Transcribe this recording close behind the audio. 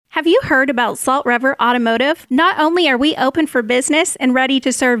Have you heard about Salt River Automotive? Not only are we open for business and ready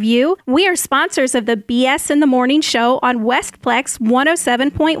to serve you, we are sponsors of the BS in the Morning show on Westplex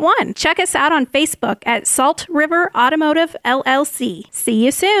 107.1. Check us out on Facebook at Salt River Automotive LLC. See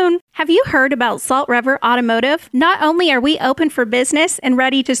you soon. Have you heard about Salt River Automotive? Not only are we open for business and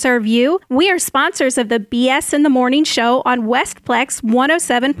ready to serve you, we are sponsors of the BS in the Morning show on Westplex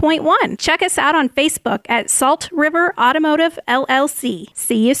 107.1. Check us out on Facebook at Salt River Automotive LLC.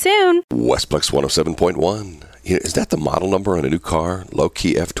 See you soon. Westplex 107.1. Is that the model number on a new car?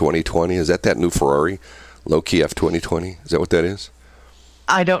 Low-key F2020? Is that new Ferrari? Low-key F2020? Is that what that is?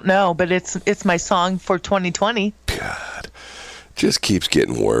 I don't know, but it's my song for 2020. God. Just keeps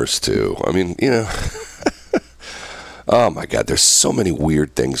getting worse, too. I mean, oh, my God. There's so many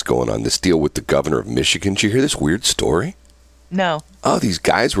weird things going on. This deal with the governor of Michigan. Did you hear this weird story? No. Oh, these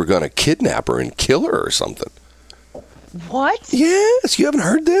guys were going to kidnap her and kill her or something. What? Yes, you haven't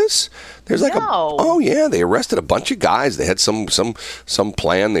heard this? There's like No. Oh yeah, they arrested a bunch of guys. They had some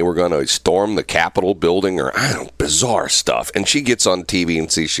plan. They were going to storm the Capitol building or bizarre stuff. And she gets on TV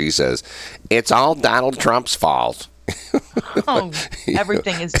and she says, "It's all Donald Trump's fault." Oh,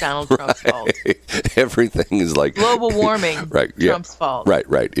 everything is Donald Trump's fault. Everything is like global warming. Right, yeah. Trump's fault. Right.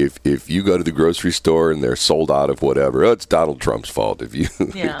 If you go to the grocery store and they're sold out of whatever, it's Donald Trump's fault. If you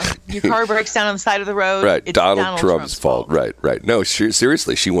your car breaks down on the side of the road, right, it's Donald Trump's fault. Right. No,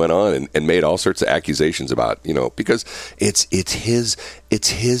 seriously, she went on and made all sorts of accusations about because it's his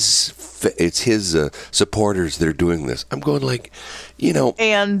supporters that are doing this. I'm going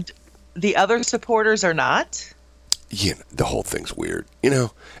and the other supporters are not. The whole thing's weird,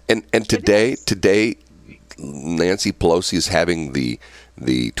 And today, Nancy Pelosi is having the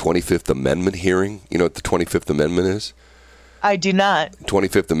 25th Amendment hearing. You know what the 25th Amendment is? I do not.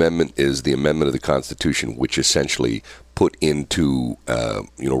 25th Amendment is the amendment of the Constitution, which essentially put into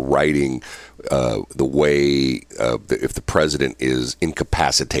writing the way if the president is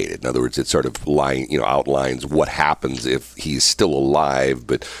incapacitated. In other words, it sort of outlines what happens if he's still alive,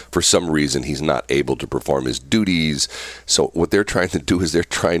 but for some reason he's not able to perform his duties. So what they're trying to do is they're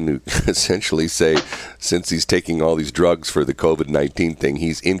trying to essentially say, since he's taking all these drugs for the COVID-19 thing,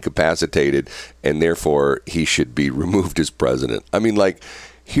 he's incapacitated, and therefore he should be removed as president. I mean,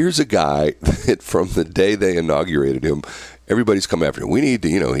 here's a guy that from the day they inaugurated him, everybody's come after him. We need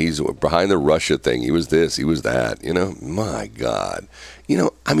to, he's behind the Russia thing. He was this, he was that, My God.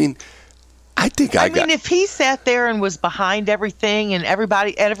 I think if he sat there and was behind everything and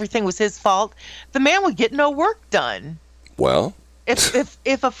everything was his fault, the man would get no work done. Well,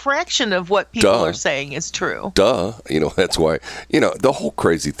 if a fraction of what people are saying is true. Duh. That's why, the whole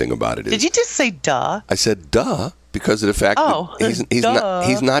crazy thing about it is. Did you just say duh? I said duh. Because of the fact that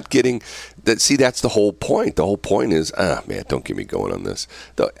he's not getting that. See, that's the whole point. The whole point is, man, don't get me going on this.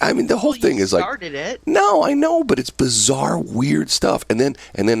 The whole thing is started it. No, I know, but it's bizarre, weird stuff. And then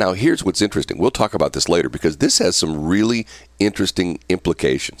now here's what's interesting. We'll talk about this later because this has some really interesting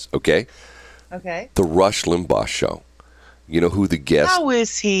implications. Okay. Okay. The Rush Limbaugh show. You know who the guest? How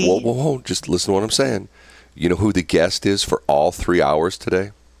is he? Whoa! Just listen to what I'm saying. You know who the guest is for all 3 hours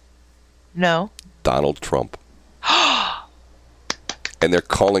today? No. Donald Trump. And they're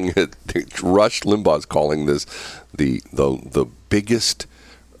calling it. Rush Limbaugh's calling this the biggest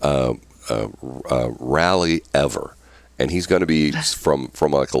rally ever, and he's going to be from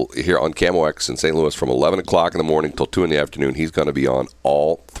here on KMOX in St. Louis from 11 o'clock in the morning till 2 in the afternoon. He's going to be on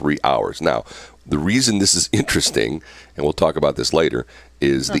all 3 hours. Now, the reason this is interesting, and we'll talk about this later,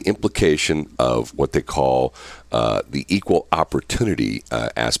 is the implication of what they call the equal opportunity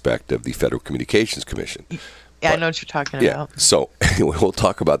aspect of the Federal Communications Commission. Yeah, I know what you're talking about. So anyway, we'll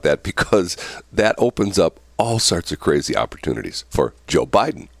talk about that because that opens up all sorts of crazy opportunities for Joe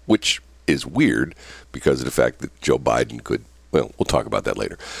Biden, which is weird because of the fact that Joe Biden could. Well, we'll talk about that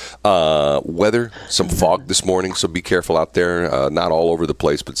later. Weather, some fog this morning, so be careful out there. Not all over the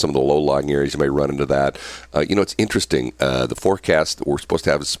place, but some of the low-lying areas you may run into that. It's interesting. The forecast we're supposed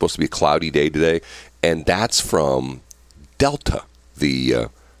to have is supposed to be a cloudy day today, and that's from Delta, the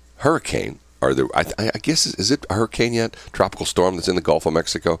hurricane. I guess is it a hurricane yet? Tropical storm that's in the Gulf of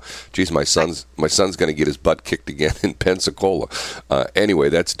Mexico. Geez, my son's going to get his butt kicked again in Pensacola. Anyway,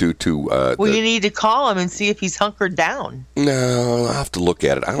 that's due to. You need to call him and see if he's hunkered down. No, I'll have to look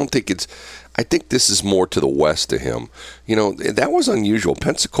at it. I think this is more to the west of him. That was unusual.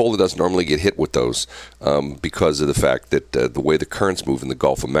 Pensacola doesn't normally get hit with those because of the fact that the way the currents move in the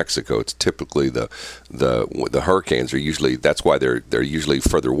Gulf of Mexico, it's typically the hurricanes are usually, that's why they're usually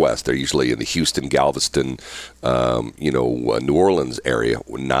further west. They're usually in the Houston, Galveston, New Orleans area,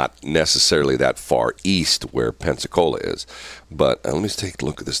 not necessarily that far east where Pensacola is. But let me just take a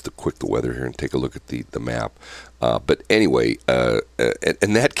look at this, the weather here, and take a look at the map. But anyway,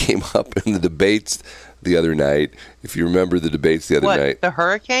 and that came up in the debates the other night. If you remember the debates the other night. The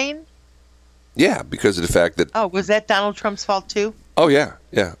hurricane? Yeah, because of the fact that... Oh, was that Donald Trump's fault too? Oh, yeah.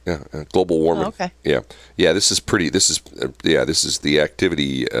 Global warming. Oh, okay. Yeah, this is the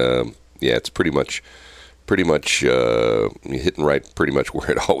activity. It's pretty much hitting right pretty much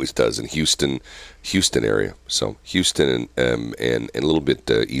where it always does in Houston area. So Houston and a little bit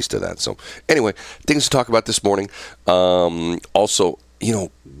east of that. So anyway, things to talk about this morning. Also,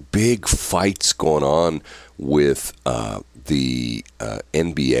 big fights going on with the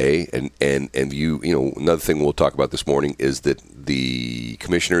NBA and another thing we'll talk about this morning is that the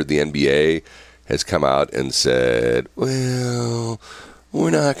commissioner of the NBA has come out and said, well, we're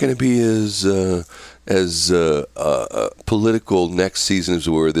not going to be as political next season as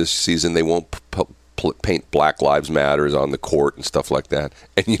we were this season. They won't paint Black Lives Matters on the court and stuff like that.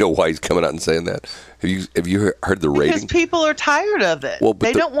 And you know why he's coming out and saying that? Have you heard the rating? Because people are tired of it. Well,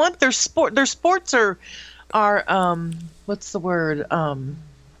 they don't want their sport. Their sports are what's the word?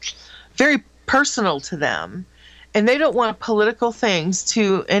 Very personal to them, and they don't want political things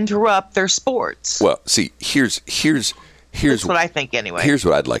to interrupt their sports. Well, see, here's That's what I think anyway. Here's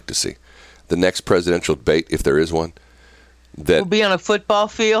what I'd like to see: the next presidential debate, if there is one, that will be on a football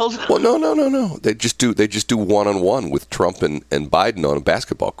field. Well, no. They just do one-on-one with Trump and Biden on a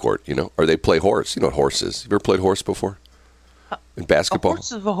basketball court, or they play horse. You know what horse is? You ever played horse before? In basketball? A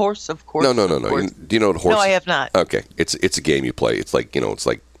horse is a horse, of course. No. Do you know what horse? No, I have not. Okay, it's a game you play. It's like kids.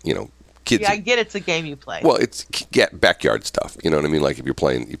 Yeah, I get it's a game you play. Well, it's backyard stuff. You know what I mean? Like if you're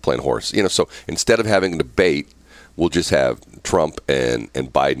playing horse. So instead of having a debate, we'll just have Trump and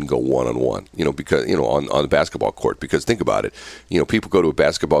Biden go one-on-one, because, on the basketball court. Because think about it, people go to a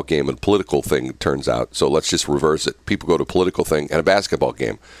basketball game and a political thing turns out. So let's just reverse it. People go to a political thing and a basketball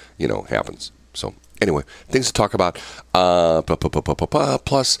game, happens. So anyway, things to talk about.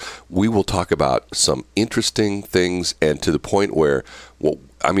 Plus, we will talk about some interesting things and to the point where,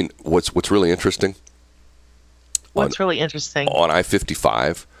 what's really interesting? What's really interesting? On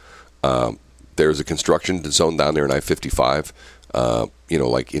I-55, there's a construction zone down there in I-55,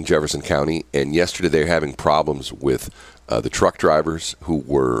 like in Jefferson County. And yesterday they're having problems with the truck drivers who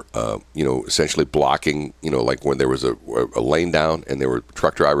were, essentially blocking, like when there was a lane down and there were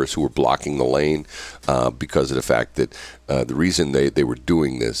truck drivers who were blocking the lane because of the fact that the reason they were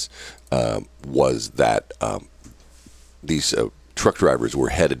doing this was that these truck drivers were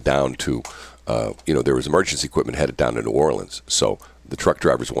headed down to, there was emergency equipment headed down to New Orleans. So the truck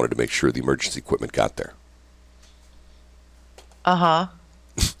drivers wanted to make sure the emergency equipment got there. Uh-huh.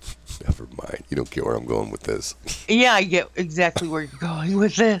 Never mind. You don't get where I'm going with this. Yeah, I get exactly where you're going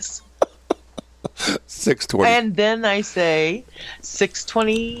with this. 620. And then I say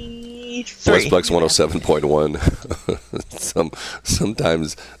 623. Westplex 107.1.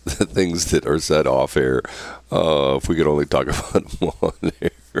 Sometimes the things that are said off air, if we could only talk about them on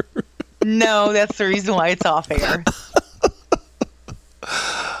air. No, that's the reason why it's off air.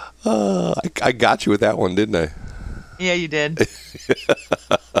 I got you with that one, didn't I? Yeah, you did.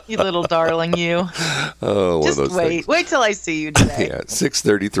 You little darling, you. Oh, just one of those wait. things. Wait till I see you today. Yeah,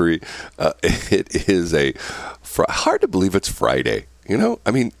 6:33. It is hard to believe it's Friday.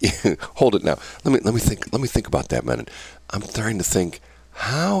 Hold it now. Let me think about that a minute. I'm trying to think.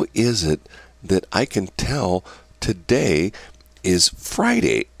 How is it that I can tell today is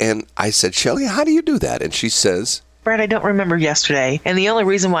Friday? And I said, Shelley, how do you do that? And she says, Brad, I don't remember yesterday. And the only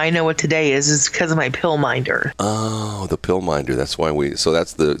reason why I know what today is because of my pill minder. Oh, the pill minder. That's why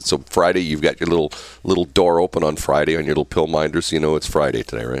so Friday, you've got your little door open on Friday on your little pill minder, so you know it's Friday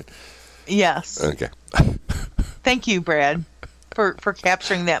today, right? Yes. Okay. Thank you, Brad, for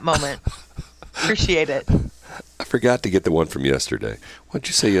capturing that moment. Appreciate it. I forgot to get the one from yesterday. What did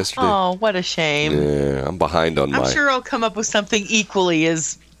you say yesterday? Oh, what a shame. Yeah, I'm behind on I'm sure I'll come up with something equally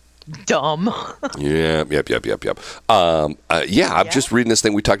as dumb. Yep. I'm just reading this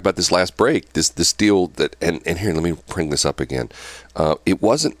thing. We talked about this last break. This deal that and here, let me bring this up again. It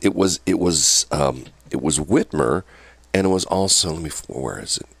was Whitmer, and it was also where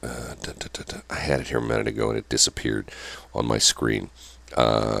is it? I had it here a minute ago and it disappeared on my screen.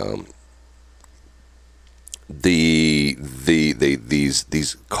 These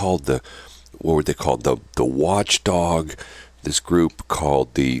called what were they called? The Watchdog. This group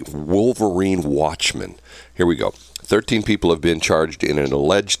called the Wolverine Watchmen. Here we go. 13 people have been charged in an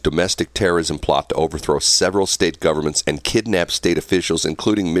alleged domestic terrorism plot to overthrow several state governments and kidnap state officials,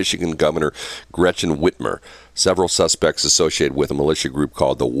 including Michigan Governor Gretchen Whitmer. Several suspects associated with a militia group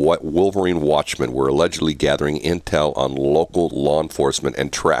called the Wolverine Watchmen were allegedly gathering intel on local law enforcement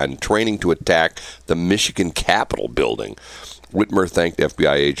and training to attack the Michigan Capitol building. Whitmer thanked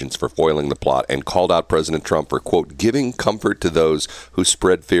FBI agents for foiling the plot and called out President Trump for, quote, giving comfort to those who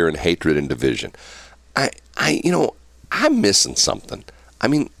spread fear and hatred and division. I'm missing something. I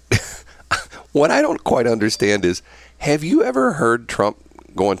mean, what I don't quite understand is, have you ever heard Trump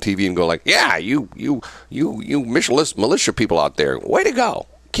go on TV and go like, yeah, you militia people out there, way to go.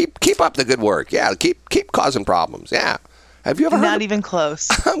 Keep up the good work. Yeah, keep causing problems. Yeah. Have you ever heard? Not even close.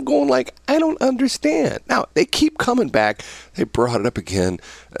 I'm going like, I don't understand. Now, they keep coming back. They brought it up again.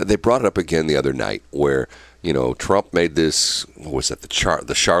 The other night where, Trump made this, what was it,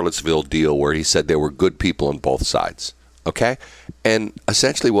 the Charlottesville deal where he said there were good people on both sides. Okay? And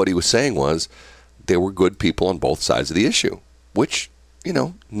essentially what he was saying was there were good people on both sides of the issue, which,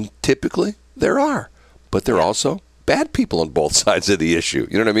 typically there are. But there are also bad people on both sides of the issue.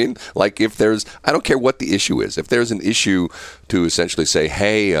 You know what I mean? Like I don't care what the issue is. If there's an issue to essentially say,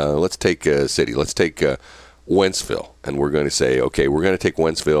 hey, let's take a city. Let's take Wentzville. And we're going to say, okay, we're going to take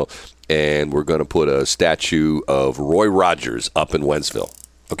Wentzville and we're going to put a statue of Roy Rogers up in Wentzville.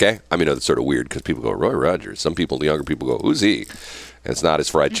 Okay? I mean, that's sort of weird because people go, Roy Rogers. Some people, the younger people go, who's he? And it's not his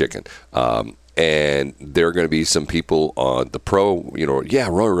fried chicken. And there are going to be some people on the pro,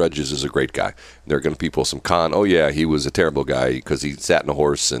 Roy Rogers is a great guy. There are going to be people, some con, oh yeah, he was a terrible guy because he sat in a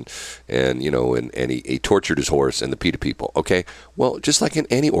horse and he tortured his horse and the PETA people. Okay, well, just like in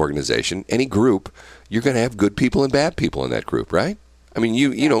any organization, any group, you're going to have good people and bad people in that group, right? I mean,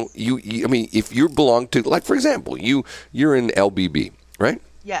 if you belong to, like, for example, you're in LBB, right?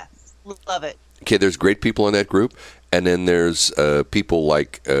 Yes, love it. Okay, there's great people in that group. And then there's people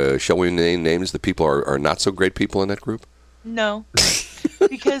like, shall we name names? The people are not so great people in that group? No.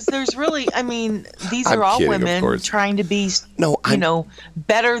 Because there's really, these are all women trying to be,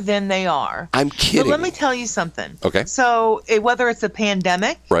 better than they are. I'm kidding. But let me tell you something. Okay. So whether it's a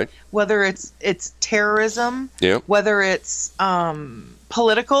pandemic, right? Whether it's terrorism, yeah. Whether it's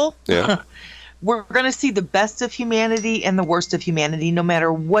political, yeah. We're going to see the best of humanity and the worst of humanity, no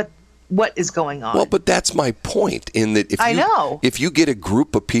matter what is going on. Well, but that's my point in that if you get a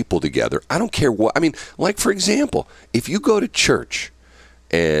group of people together, I don't care what, like, for example, if you go to church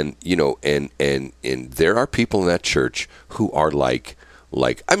and, and there are people in that church who are look,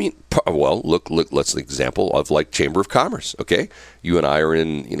 let's an example of like Chamber of Commerce, okay? You and I are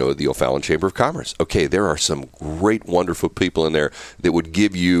in, the O'Fallon Chamber of Commerce. Okay, there are some great, wonderful people in there that would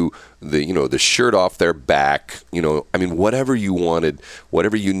give you the shirt off their back, whatever you wanted,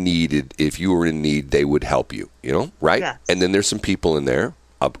 whatever you needed, if you were in need, they would help you, right? Yes. And then there's some people in there,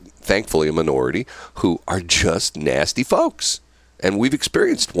 thankfully a minority, who are just nasty folks. And we've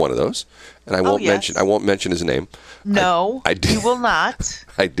experienced one of those, and I won't mention his name. No, I did. You will not.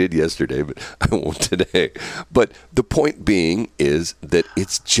 I did yesterday, but I won't today. But the point being is that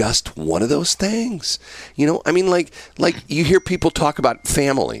it's just one of those things. Like you hear people talk about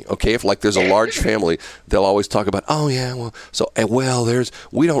family. Okay, if like there's a large family, they'll always talk about, oh yeah,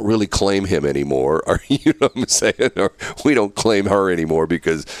 we don't really claim him anymore, or you know what I'm saying, or we don't claim her anymore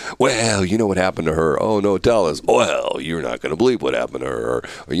because, well, you know what happened to her. Oh no, tell us. Well, you're not going to believe what happened to her,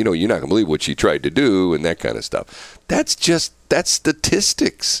 or you're not going to believe what she tried to do, and that kind of stuff. That's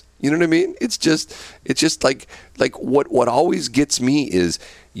statistics. You know what I mean? It's just like what always gets me is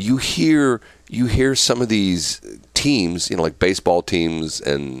you hear some of these teams, like baseball teams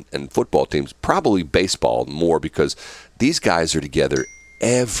and football teams, probably baseball more because these guys are together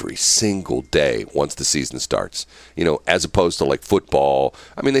every single day once the season starts, as opposed to like football.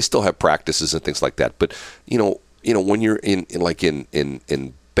 They still have practices and things like that, but when you're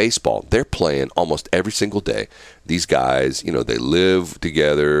in baseball, they're playing almost every single day. These guys, they live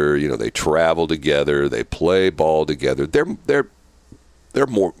together, they travel together, they play ball together. They're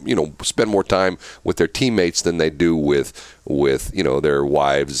more, spend more time with their teammates than they do with their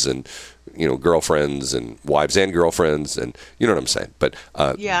wives and girlfriends and wives and girlfriends, and you know what I'm saying. But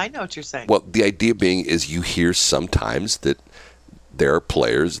yeah, I know what you're saying. Well, the idea being is you hear sometimes that there are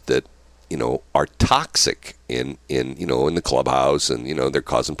players that are toxic in the clubhouse, and they're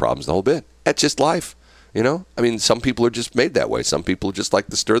causing problems the whole bit. That's just life, Some people are just made that way. Some people just like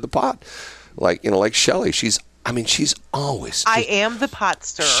to stir the pot, like Shelley. She's always. I am the pot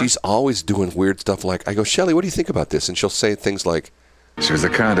stirrer. She's always doing weird stuff. Like I go, Shelley, what do you think about this? And she'll say things like, "She was the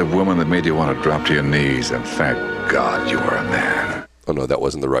kind of woman that made you want to drop to your knees and thank God you were a man." Oh no, that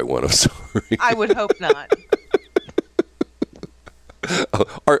wasn't the right one. I'm sorry. I would hope not.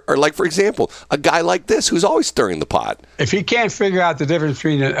 Or like, for example, a guy like this who's always stirring the pot. If he can't figure out the difference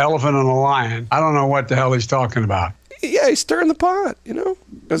between an elephant and a lion, I don't know what the hell he's talking about. Yeah, he's stirring the pot,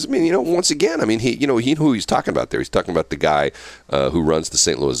 Because, once again, he knew who he's talking about there. He's talking about the guy who runs the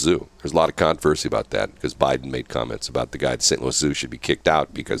St. Louis Zoo. There's a lot of controversy about that because Biden made comments about the guy at the St. Louis Zoo should be kicked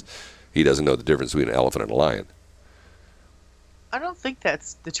out because he doesn't know the difference between an elephant and a lion. I don't think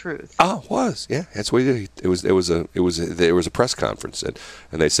that's the truth. Oh, it was. Yeah, that's what he did. There was a press conference, and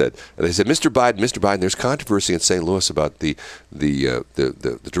they said, Mr. Biden, there's controversy in St. Louis about the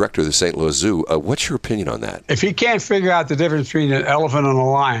director of the St. Louis Zoo. What's your opinion on that? If he can't figure out the difference between an elephant and a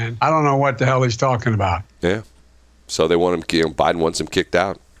lion, I don't know what the hell he's talking about. Yeah. So they want him. Biden wants him kicked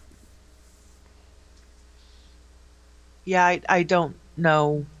out. Yeah, I don't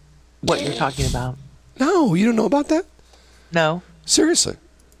know what you're talking about. No, you don't know about that? No. Seriously?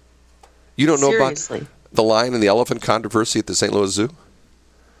 You don't know about the lion and the elephant controversy at the St. Louis Zoo?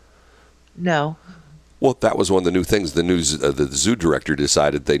 No. Well, that was one of the new things. The zoo director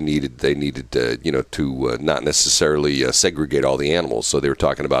decided they needed to not necessarily segregate all the animals. So they were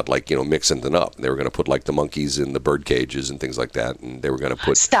talking about mixing them up. And they were going to put the monkeys in the bird cages and things like that. And they were going to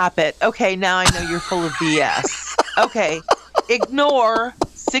put. Stop it. Okay, now I know you're full of BS. Okay, ignore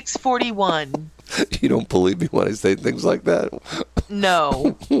 641. You don't believe me when I say things like that?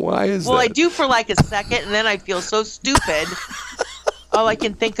 No. Why is that? Well, I do for a second, and then I feel so stupid. All I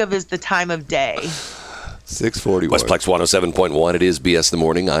can think of is the time of day. 641. Westplex 107.1. It is BS in the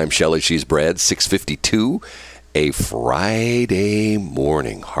Morning. I'm Shelley. She's Brad. 6:52. A Friday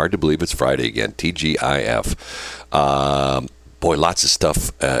morning. Hard to believe it's Friday again. TGIF. Boy, lots of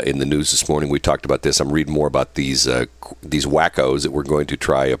stuff in the news this morning. We talked about this. I'm reading more about these wackos that were going to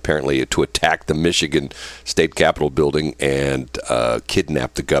try, apparently, to attack the Michigan State Capitol building and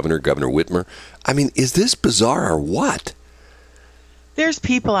kidnap the governor, Governor Whitmer. Is this bizarre or what? There's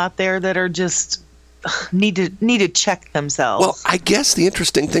people out there that are just need to check themselves. Well, I guess the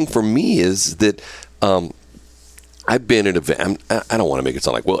interesting thing for me is that I've been at events. I don't want to make it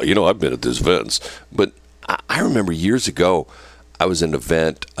sound like, I've been at these events, but I remember years ago. I was at an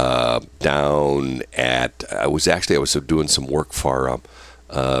event down at. I was doing some work for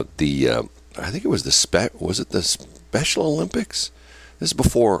I think it was was it the Special Olympics? This is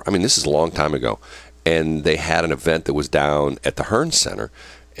before. This is a long time ago, and they had an event that was down at the Hearn Center,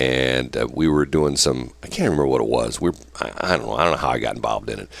 and we were doing some. I can't remember what it was. I don't know how I got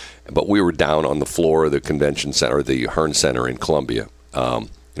involved in it, but we were down on the floor of the convention center, the Hearn Center in Columbia.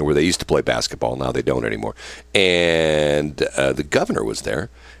 Where they used to play basketball. Now they don't anymore. And the governor was there,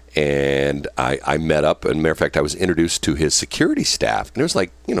 and I met up. And matter of fact, I was introduced to his security staff. And there was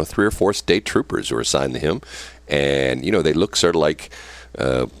 3 or 4 state troopers who were assigned to him. And, they look sort of like,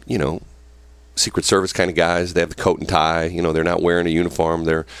 Secret Service kind of guys. They have the coat and tie. They're not wearing a uniform.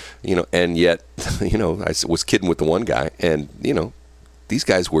 They're, and yet, I was kidding with the one guy. And, these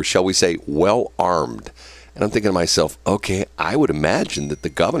guys were, shall we say, well armed. And I'm thinking to myself, okay, I would imagine that the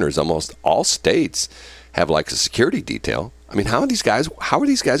governors, almost all states, have a security detail. How are these guys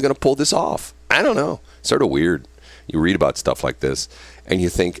going to pull this off? I don't know. Sort of weird. You read about stuff like this, and you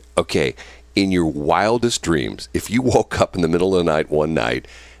think, okay, in your wildest dreams, if you woke up in the middle of the night one night,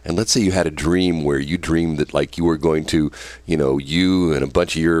 and let's say you had a dream where you dreamed that you were going to, you and a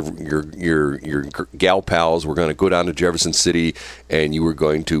bunch of your gal pals were going to go down to Jefferson City and you were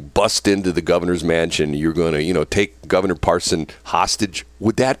going to bust into the governor's mansion. You're going to, take Governor Parson hostage.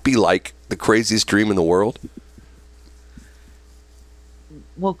 Would that be the craziest dream in the world?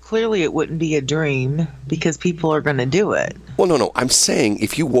 Well, clearly it wouldn't be a dream because people are going to do it. Well, no. I'm saying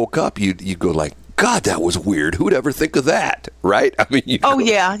if you woke up, you'd go God, that was weird. Who'd ever think of that, right?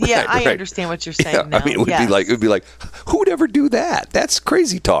 Yeah. I understand what you're saying. Now. It would be like, who'd ever do that? That's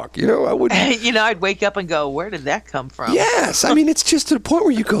crazy talk. I wouldn't. I'd wake up and go, where did that come from? Yes, it's just to the point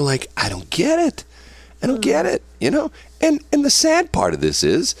where you go I don't get it. I don't get it. And the sad part of this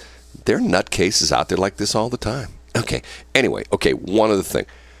is there are nutcases out there like this all the time. Okay. Anyway, one other thing.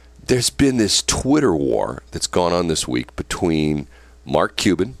 There's been this Twitter war that's gone on this week between Mark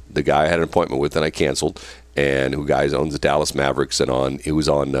Cuban, the guy I had an appointment with and I canceled, and who owns the Dallas Mavericks and he was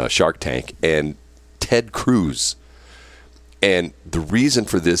on Shark Tank, and Ted Cruz. And the reason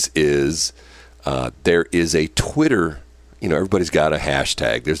for this is there is a Twitter, everybody's got a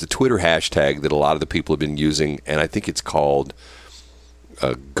hashtag. There's a Twitter hashtag that a lot of the people have been using, and I think it's called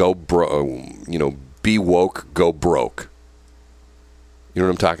be woke, go broke. You know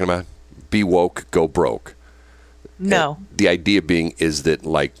what I'm talking about? Be woke, go broke. No. And the idea being is that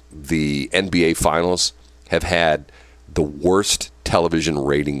the NBA finals have had the worst television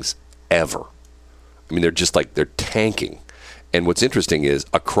ratings ever. They're just they're tanking. And what's interesting is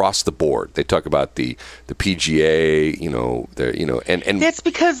across the board, they talk about the PGA, and that's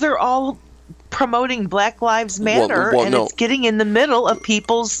because they're all promoting Black Lives Matter, it's getting in the middle of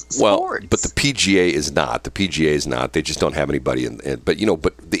people's sports. Well, but the PGA is not. The PGA is not. They just don't have anybody in. But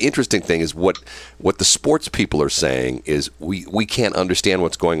the interesting thing is what the sports people are saying is we can't understand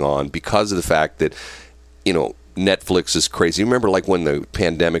what's going on because of the fact that Netflix is crazy. Remember, like when the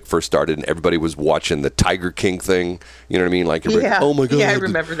pandemic first started and everybody was watching the Tiger King thing. You know what I mean? Like, oh my God, yeah, I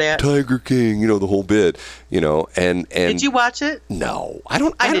remember that Tiger King. The whole bit. And did you watch it? No, I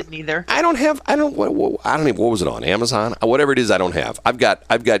don't. I didn't either. I don't even. What was it on? Amazon? Whatever it is, I don't have. I've got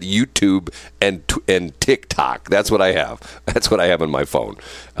YouTube and TikTok. That's what I have. That's what I have on my phone,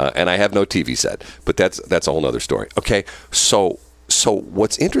 and I have no TV set. But that's a whole other story. Okay, so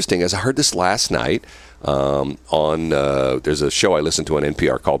what's interesting is I heard this last night. There's a show I listen to on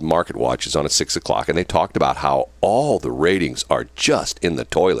NPR called Market Watch. It's on at 6 o'clock, and they talked about how all the ratings are just in the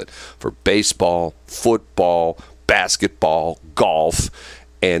toilet for baseball, football, basketball, golf,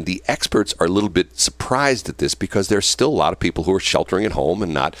 and the experts are a little bit surprised at this because there's still a lot of people who are sheltering at home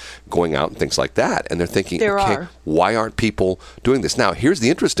and not going out and things like that, and they're thinking, why aren't people doing this? Now, here's the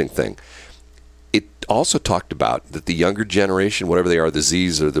interesting thing. It also talked about that the younger generation, whatever they are, the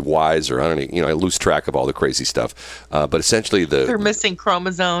Zs or the Ys, or I don't know, I lose track of all the crazy stuff. But essentially, they're missing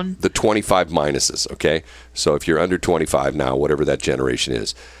chromosome. The 25 minuses. Okay, so if you're under 25 now, whatever that generation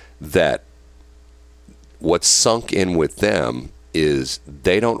is, that what's sunk in with them is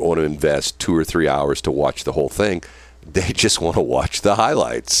they don't want to invest 2 or 3 hours to watch the whole thing. They just want to watch the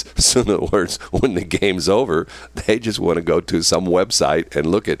highlights. So in other words, when the game's over, they just want to go to some website and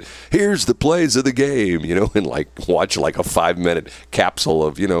look at, here's the plays of the game, and watch a 5-minute capsule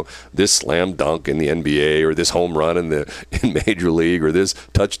of, this slam dunk in the NBA or this home run in Major League or this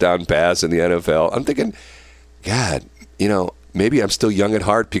touchdown pass in the NFL. I'm thinking, God, maybe I'm still young at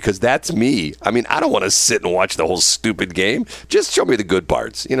heart because that's me. I mean, I don't want to sit and watch the whole stupid game. Just show me the good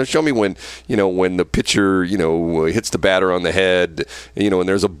parts. Show me when the pitcher, hits the batter on the head, and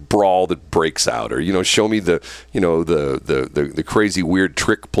there's a brawl that breaks out, or show me the crazy weird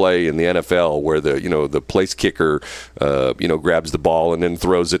trick play in the NFL where the place kicker, grabs the ball and then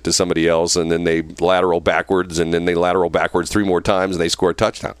throws it to somebody else, and then they lateral backwards, and then they lateral backwards 3 more times, and they score a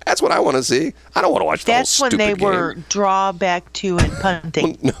touchdown. That's what I want to see. I don't want to watch the whole stupid game. That's when they were drawback to in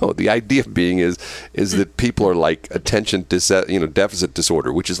punting. No, the idea being is that people are like attention deficit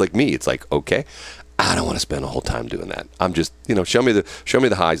disorder, which is like me. It's like, okay, I don't want to spend a whole time doing that. I'm just, show me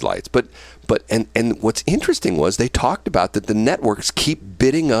the highlights. But what's interesting was they talked about that the networks keep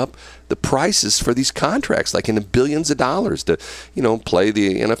bidding up the prices for these contracts, like in the billions of dollars to, play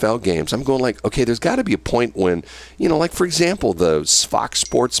the NFL games. I'm going like, okay, there's got to be a point when, like for example, the Fox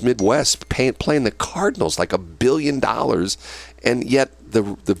Sports Midwest playing the Cardinals like $1 billion, and yet the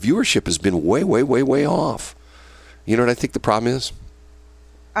viewership has been way, way, way, way off. You know what I think the problem is?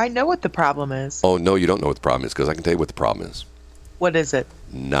 I know what the problem is. Oh, no, you don't know what the problem is, because I can tell you what the problem is. What is it?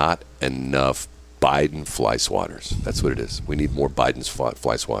 Not enough Biden fly swatters. That's what it is. We need more Biden's fly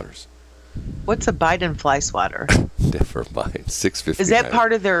swatters. What's a Biden fly swatter? Never mind. 6:59. Is that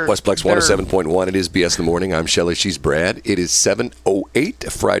part of their... Westplex 107.1. It is BS in the Morning. I'm Shelley. She's Brad. It is 7:08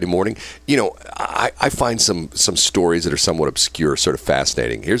 Friday morning. I find some stories that are somewhat obscure sort of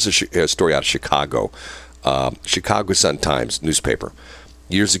fascinating. Here's a story out of Chicago. Chicago Sun-Times newspaper.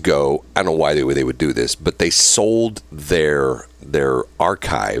 Years ago, I don't know why they would do this, but they sold their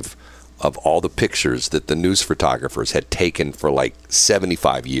archive of all the pictures that the news photographers had taken for like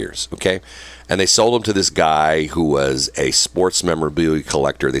 75 years, okay? And they sold them to this guy who was a sports memorabilia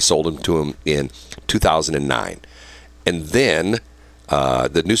collector. They sold them to him in 2009. And then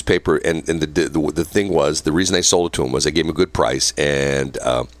the newspaper, and the thing was, the reason they sold it to him was they gave him a good price, and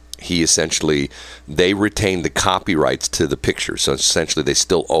they retained the copyrights to the pictures. So essentially they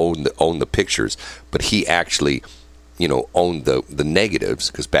still own the pictures, but he actually, owned the negatives,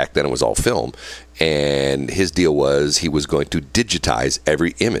 because back then it was all film. And his deal was he was going to digitize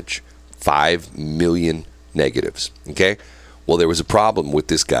every image, 5 million negatives. Okay. Well, there was a problem with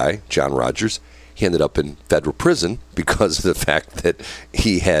this guy, John Rogers. He ended up in federal prison because of the fact that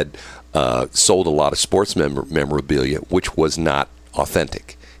he had sold a lot of sports memorabilia, which was not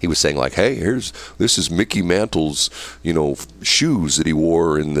authentic. He was saying like, hey, this is Mickey Mantle's, shoes that he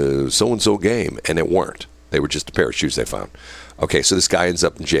wore in the so-and-so game. And it weren't. They were just a pair of shoes they found. Okay, so this guy ends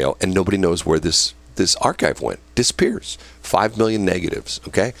up in jail, and nobody knows where this archive went. Disappears. 5 million negatives,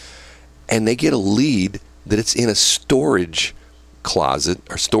 okay? And they get a lead that it's in a storage closet,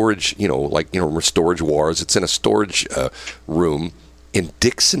 or storage, storage wars. It's in a storage room in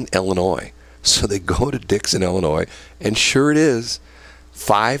Dixon, Illinois. So they go to Dixon, Illinois, and sure it is,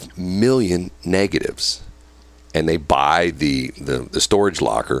 5 million negatives. And they buy the storage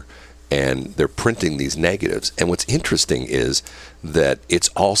locker, and they're printing these negatives. And what's interesting is that it's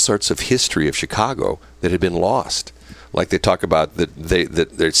all sorts of history of Chicago that had been lost. Like they talk about that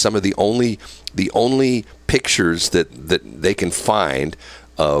there's some of the only pictures that they can find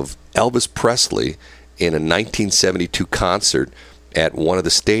of Elvis Presley in a 1972 concert at one of the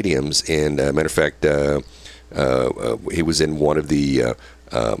stadiums. In matter of fact, he was in one of the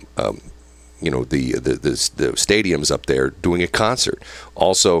the stadiums up there doing a concert.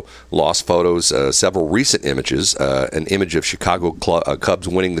 Also lost photos, several recent images, an image of Chicago Cubs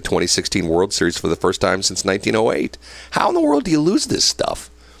winning the 2016 World Series for the first time since 1908. How in the world do you lose this stuff?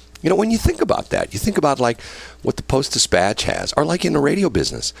 When you think about that, you think about like what the Post-Dispatch has, or like in the radio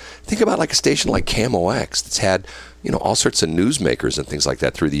business. Think about like a station like KMOX that's had, all sorts of newsmakers and things like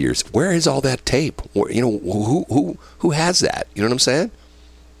that through the years. Where is all that tape? Who has that? You know what I'm saying?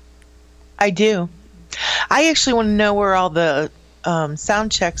 I do. I actually want to know where all the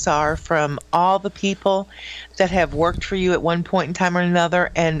sound checks are from all the people that have worked for you at one point in time or another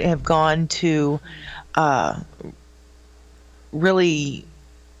and have gone to really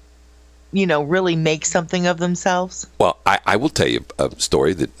make something of themselves. Well, I will tell you a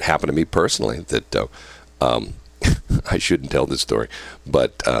story that happened to me personally that I shouldn't tell this story,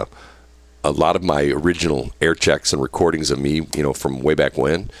 but a lot of my original air checks and recordings of me, from way back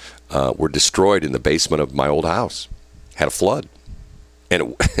when, were destroyed in the basement of my old house. Had a flood.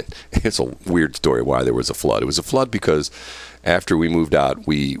 And it's a weird story why there was a flood. It was a flood because after we moved out,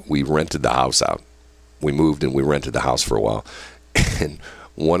 we rented the house out. We moved and we rented the house for a while. And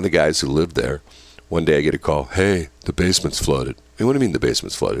one of the guys who lived there, one day I get a call, hey, the basement's flooded. Hey, what do you mean the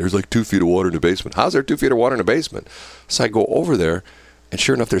basement's flooded? There's like 2 feet of water in the basement. How's there 2 feet of water in the basement? So I go over there, and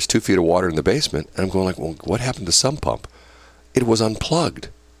sure enough, there's 2 feet of water in the basement. And I'm going like, well, what happened to the sump pump? It was unplugged.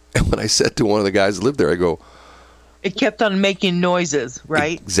 And when I said to one of the guys who lived there, I go, it kept on making noises,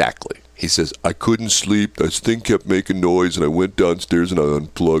 right? Exactly. He says, I couldn't sleep. This thing kept making noise, and I went downstairs and I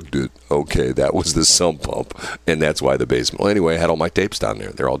unplugged it. Okay, that was the sump pump, and that's why the basement. Well, anyway, I had all my tapes down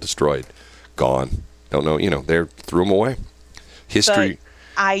there. They're all destroyed, gone. Don't know, they threw them away. History.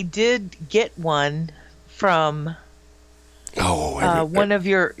 But I did get one from one of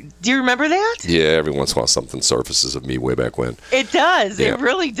your. Do you remember that? Yeah, every once in a while something surfaces of me way back when. It does. Yeah. It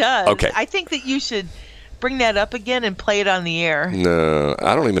really does. Okay. I think that you should bring that up again and play it on the air. No,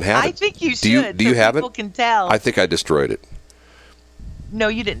 I don't even have it. I think you should. Do you have it? People can tell. I think I destroyed it. No,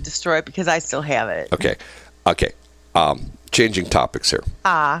 you didn't destroy it because I still have it. Okay. Changing topics here.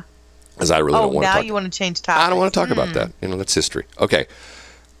 Because I really don't want to talk. Now you want to change topics. I don't want to talk about that. That's history. Okay.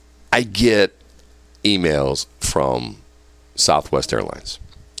 I get emails from Southwest Airlines,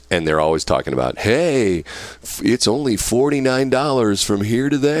 and they're always talking about, hey, it's only $49 from here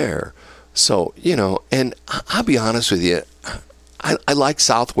to there. So, and I'll be honest with you, I like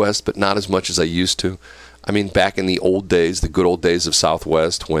Southwest, but not as much as I used to. I mean, back in the old days, the good old days of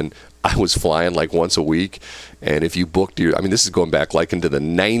Southwest, when I was flying like once a week, and if you booked this is going back like into the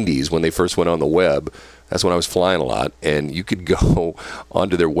 90s when they first went on the web. That's when I was flying a lot, and you could go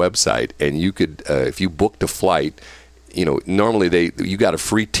onto their website, and you could, if you booked a flight, normally you got a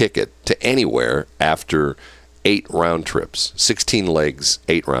free ticket to anywhere after 8 round trips, 16 legs,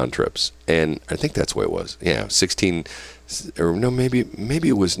 8 round trips. And I think that's what it was. Yeah, 16, or no, maybe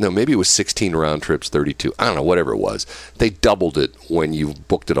it was 16 round trips, 32. I don't know, whatever it was. They doubled it when you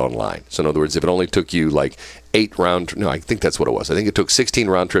booked it online. So in other words, if it only took you like 8 round, no, I think that's what it was. I think it took 16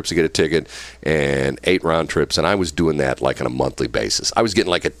 round trips to get a ticket and 8 round trips. And I was doing that like on a monthly basis. I was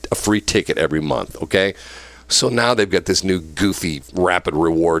getting like a free ticket every month, okay? So now they've got this new goofy rapid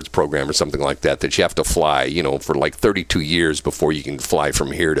rewards program or something like that you have to fly, for like 32 years before you can fly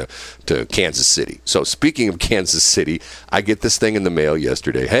from here to Kansas City. So speaking of Kansas City, I get this thing in the mail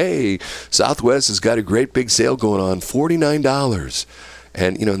yesterday. Hey, Southwest has got a great big sale going on, $49.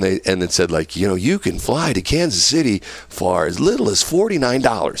 And, and it said like, you can fly to Kansas City for as little as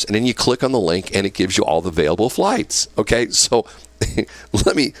 $49. And then you click on the link and it gives you all the available flights. Okay. So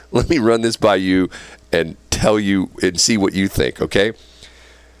let me run this by you and tell you and see what you think, okay?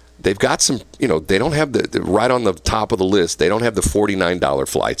 They've got some, they don't have the right on the top of the list, they don't have the $49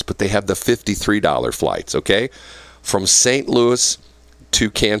 flights, but they have the $53 flights, okay? From St. Louis to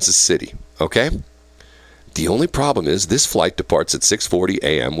Kansas City, okay? The only problem is this flight departs at 6:40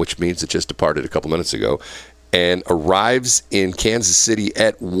 a.m., which means it just departed a couple minutes ago, and arrives in Kansas City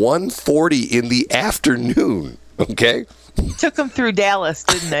at 1:40 in the afternoon, okay? Took them through Dallas,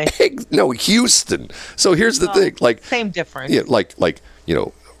 didn't they? No, Houston. So here's the thing, like same difference. Yeah, like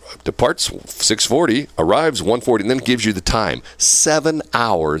departs 6:40, arrives 1:40, and then gives you the time. 7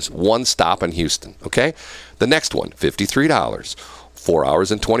 hours, one stop in Houston. Okay? The next one, $53. 4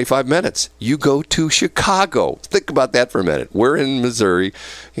 hours and 25 minutes. You go to Chicago. Think about that for a minute. We're in Missouri,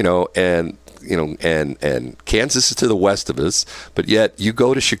 and Kansas is to the west of us, but yet you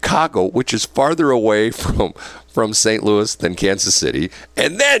go to Chicago, which is farther away from St. Louis than Kansas City,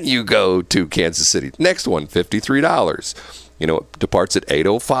 and then you go to Kansas City. Next one, $53. Departs at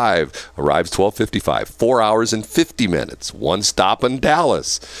 8:05, arrives 12:55, 4 hours and 50 minutes, one stop in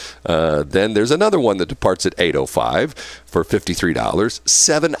Dallas. Then there's another one that departs at 8:05 for $53,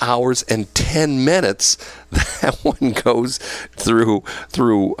 7 hours and 10 minutes. That one goes through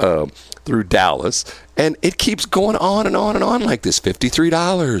Dallas, and it keeps going on and on and on like this.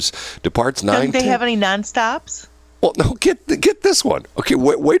 $53, departs 9. Don't they have any nonstops? Well, no, get this one. Okay,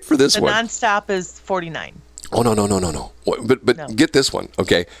 wait for this one. The nonstop is $49. Oh, no. But no. Get this one,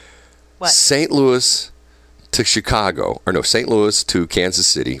 okay? What? St. Louis to Chicago, St. Louis to Kansas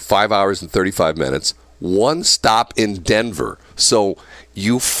City, 5 hours and 35 minutes, one stop in Denver. So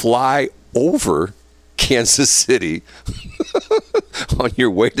you fly over Kansas City on your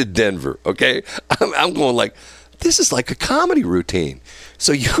way to Denver, okay? I'm going like, this is like a comedy routine.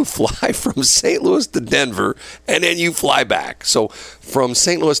 So you fly from St. Louis to Denver, and then you fly back. So from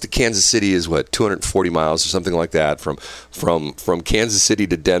St. Louis to Kansas City is 240 miles or something like that. From Kansas City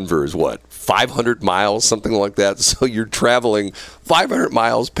to Denver is 500 miles, something like that. So you're traveling 500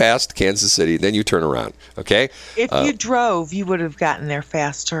 miles past Kansas City, then you turn around. Okay. If you drove, you would have gotten there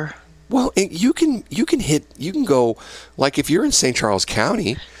faster. Well, you can go, like if you're in St. Charles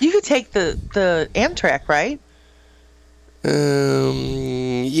County, you could take the Amtrak, right?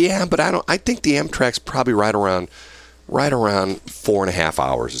 Yeah, but I think the Amtrak's probably right around 4.5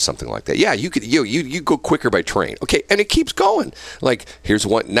 hours or something like that. Yeah, you could you go quicker by train. Okay, and it keeps going. Like here's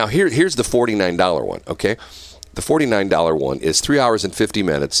one. Now here's the $49 one. Okay, the $49 one is 3 hours and 50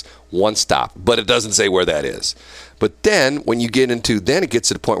 minutes, one stop, but it doesn't say where that is. But then when you get into, then it gets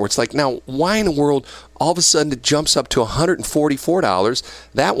to the point where it's like, now why in the world all of a sudden it jumps up to $144?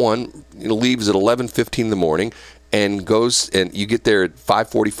 That one leaves at 11:15 in the morning. And goes, and you get there at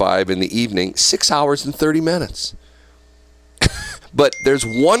 5:45 in the evening, 6 hours and 30 minutes. But there's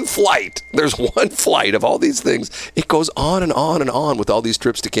one flight. There's one flight of all these things. It goes on and on and on with all these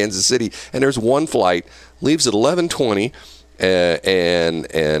trips to Kansas City. And there's one flight, leaves at 11:20, and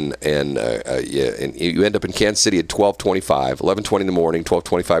you end up in Kansas City at 12:25, 11:20 in the morning,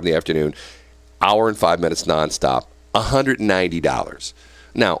 12:25 in the afternoon, hour and 5 minutes nonstop, $190.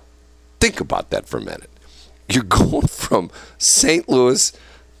 Now, think about that for a minute. You're going from St. Louis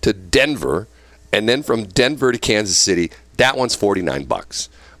to Denver, and then from Denver to Kansas City. That one's $49.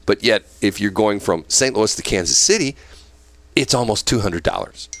 But yet, if you're going from St. Louis to Kansas City, it's almost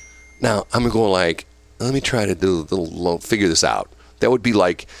 $200. Now, I'm going like, let me try to figure this out. That would be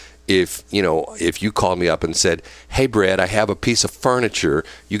like if you called me up and said, hey, Brad, I have a piece of furniture.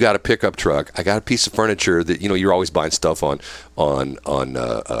 You got a pickup truck. I got a piece of furniture that, you're always buying stuff on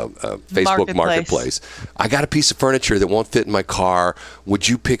Facebook Marketplace. I got a piece of furniture that won't fit in my car. Would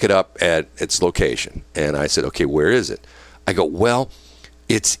you pick it up at its location? And I said, okay, where is it? I go, well,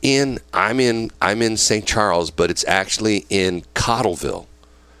 I'm in St. Charles, but it's actually in Cottleville.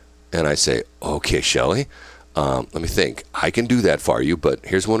 And I say, okay, Shelley. Let me think. I can do that for you, but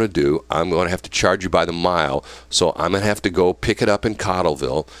here's what I'm going to do. I'm going to have to charge you by the mile, so I'm going to have to go pick it up in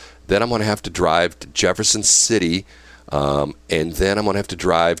Cottleville. Then I'm going to have to drive to Jefferson City, and then I'm going to have to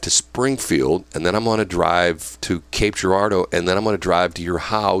drive to Springfield, and then I'm going to drive to Cape Girardeau, and then I'm going to drive to your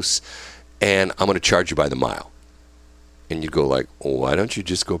house, and I'm going to charge you by the mile. And you'd go like, well, why don't you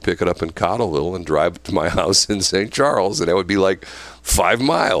just go pick it up in Cottleville and drive to my house in St. Charles, and that would be like 5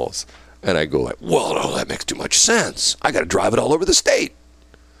 miles. And I go like, well, no, that makes too much sense. I got to drive it all over the state.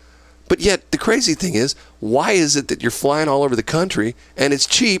 But yet, the crazy thing is, why is it that you're flying all over the country and it's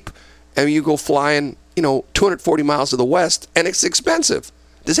cheap, and you go flying, 240 miles to the west and it's expensive?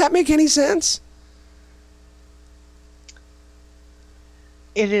 Does that make any sense?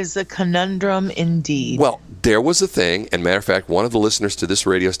 It is a conundrum indeed. Well, there was a thing, and matter of fact, one of the listeners to this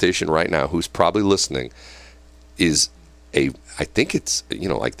radio station right now who's probably listening is I think it's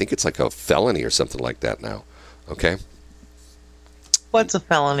like a felony or something like that now. Okay. What's a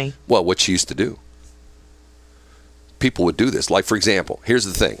felony? Well, what she used to do. People would do this. Like, for example, here's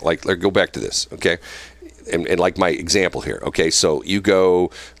the thing. Like, go back to this, okay? And like my example here, okay? So you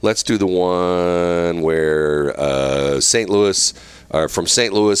go, let's do the one where from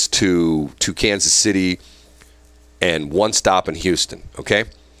St. Louis to Kansas City and one stop in Houston, okay?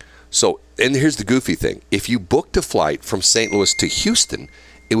 So, and here's the goofy thing. If you booked a flight from St. Louis to Houston,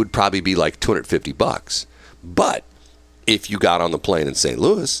 it would probably be like $250. But if you got on the plane in St.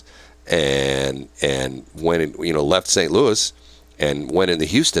 Louis and went in, left St. Louis and went into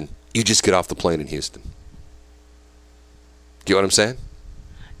Houston, you just get off the plane in Houston. Do you know what I'm saying?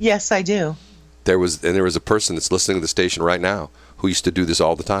 Yes, I do. There was a person that's listening to the station right now who used to do this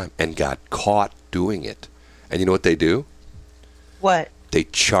all the time and got caught doing it. And you know what they do? What? They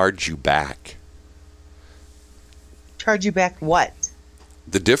charge you back. Charge you back what?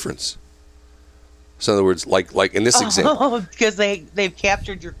 The difference. So in other words, like in this example. Because they've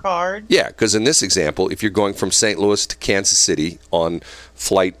captured your card? Yeah, because in this example, if you're going from St. Louis to Kansas City on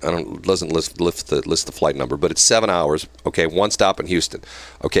flight, doesn't list the flight number, but it's 7 hours, okay, one stop in Houston.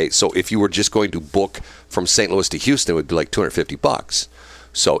 Okay, so if you were just going to book from St. Louis to Houston, it would be like $250.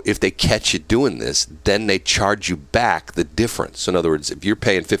 So if they catch you doing this, then they charge you back the difference. So in other words, if you're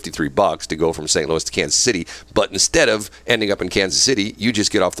paying $53 to go from St. Louis to Kansas City, but instead of ending up in Kansas City, you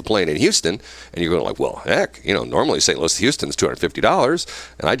just get off the plane in Houston, and you're going like, well, heck, normally St. Louis to Houston is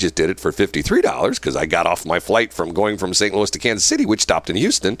 $250, and I just did it for $53 because I got off my flight from going from St. Louis to Kansas City, which stopped in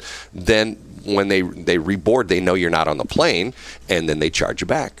Houston. Then when they reboard, they know you're not on the plane, and then they charge you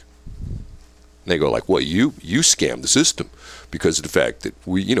back. And they go like, well, you scammed the system. Because of the fact that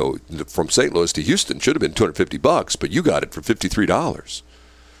we, from St. Louis to Houston should have been $250, but you got it for $53.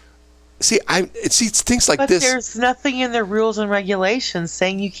 See, it's things like this. But there's nothing in the rules and regulations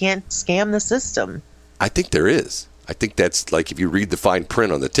saying you can't scam the system. I think there is. I think that's like if you read the fine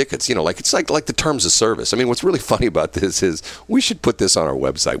print on the tickets, it's like the terms of service. I mean, what's really funny about this is we should put this on our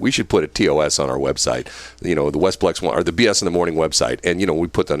website. We should put a TOS on our website, the Westplex one or the BS in the Morning website, and we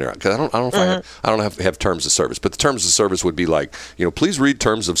put that there because I don't have terms of service, but the terms of service would be like, please read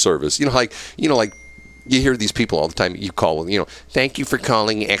terms of service. Like you hear these people all the time. You call them, thank you for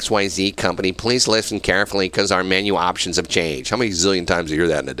calling XYZ company. Please listen carefully because our menu options have changed. How many zillion times do you hear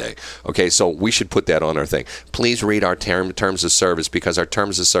that in a day? Okay, so we should put that on our thing. Please read our terms of service because our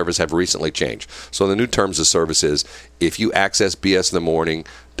terms of service have recently changed. So the new terms of service is if you access BS in the Morning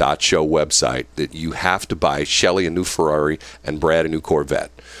 .show website, that you have to buy Shelley a new Ferrari and Brad a new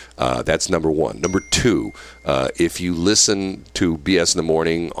Corvette. That's number one. Number two, if you listen to BS in the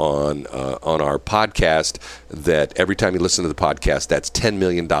Morning on our podcast, that every time you listen to the podcast, that's $10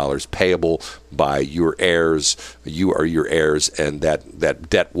 million payable by your heirs. You are your heirs, and that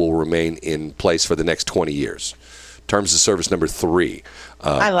debt will remain in place for the next 20 years. Terms of service number three.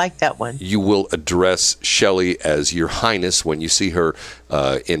 I like that one. You will address Shelley as Your Highness when you see her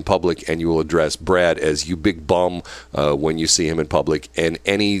in public, and you will address Brad as you big bum when you see him in public. And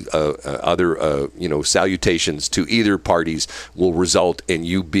any other salutations to either parties will result in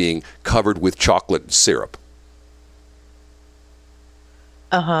you being covered with chocolate syrup.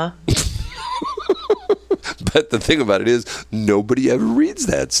 Uh-huh. But the thing about it is, nobody ever reads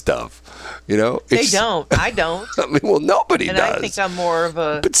that stuff. They don't. I don't. I mean, well, nobody does. And I think I'm more of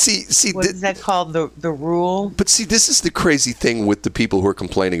a. But see, what is that called? The rule. But see, this is the crazy thing with the people who are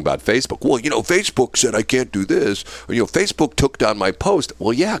complaining about Facebook. Well, Facebook said I can't do this. Or, Facebook took down my post.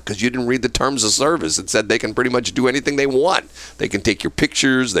 Well, yeah, because you didn't read the terms of service. It said they can pretty much do anything they want. They can take your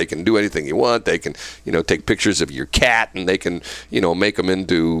pictures. They can do anything you want. They can, take pictures of your cat, and they can, make them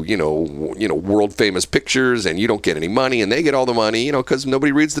into, world famous pictures, and you don't get any money, and they get all the money, because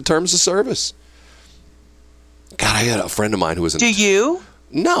nobody reads the terms of service. God, I had a friend of mine who was Do you?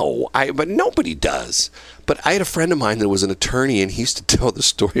 No, but nobody does. But I had a friend of mine that was an attorney, and he used to tell the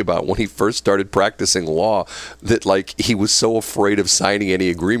story about when he first started practicing law that, he was so afraid of signing any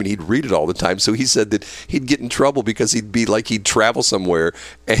agreement, he'd read it all the time. So he said that he'd get in trouble because he'd travel somewhere,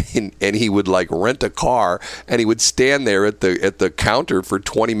 and he would, rent a car, and he would stand there at the counter for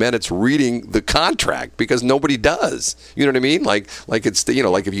 20 minutes reading the contract because nobody does. You know what I mean? Like it's,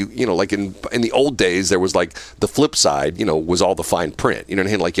 if you, in the old days, there was, the flip side, was all the fine print. You know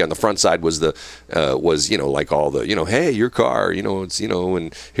what I mean? On the front side was all the, hey, your car, it's,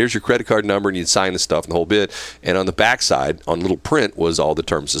 and here's your credit card number, and you'd sign the stuff and the whole bit. And on the back side, on little print, was all the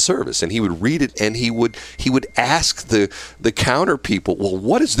terms of service. And he would read it, and he would ask the counter people, well,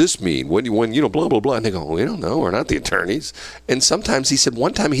 what does this mean? When blah, blah, blah. And they go, well, we don't know. We're not the attorneys. And sometimes he said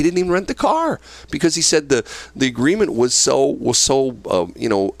one time he didn't even rent the car because he said the agreement was so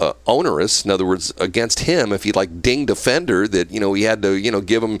onerous. In other words, against him, if he dinged a fender, that, he had to,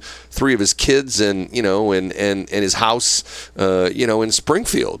 give him 3 of his kids and his house, in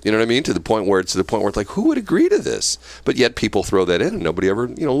Springfield. You know what I mean? To the point where it's who would agree to this? But yet people throw that in and nobody ever,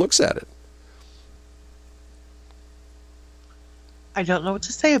 looks at it. I don't know what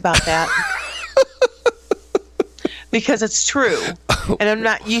to say about that. Because it's true. And I'm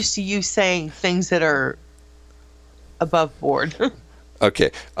not used to you saying things that are above board.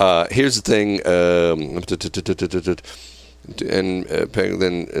 Okay. Here's the thing.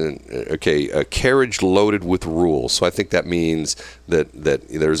 A carriage loaded with rules. So I think that means that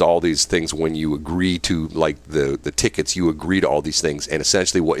there's all these things when you agree to, like the tickets, you agree to all these things, and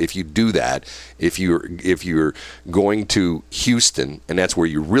essentially if you do that, if you're going to Houston, and that's where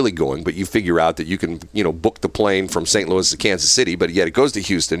you're really going, but you figure out that you can book the plane from St. Louis to Kansas City, but yet it goes to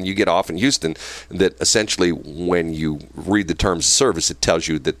Houston, you get off in Houston, that essentially when you read the terms of service, it tells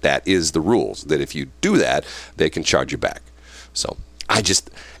you that is the rules, that if you do that, they can charge you back. So I just,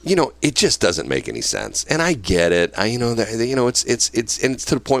 it just doesn't make any sense, and I get it. It's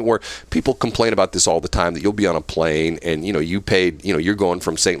to the point where people complain about this all the time. That you'll be on a plane and you paid, you're going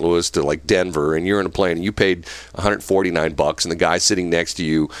from St. Louis to like Denver, and you're in a plane and you paid $149, and the guy sitting next to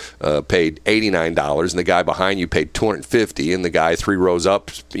you paid $89, and the guy behind you paid $250, and the guy 3 rows up,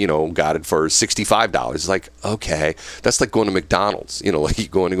 got it for $65. It's like, okay, that's like going to McDonald's. Like you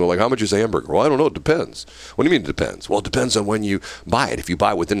go and go like, how much is a hamburger? Well, I don't know. It depends. What do you mean it depends? Well, it depends on when you buy it. If you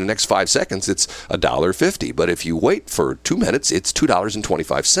buy it within the next 5 seconds, it's $1.50. But if you wait for 2 minutes, it's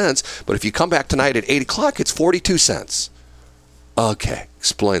 $2.25. But if you come back tonight at 8 o'clock, it's 42 cents. Okay,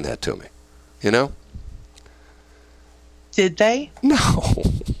 explain that to me. Did they? No,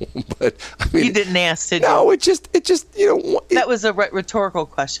 but I mean, you didn't ask, did you? No, it just that was a rhetorical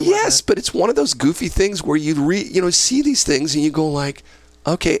question. Yes, but it's one of those goofy things where you see these things and you go like,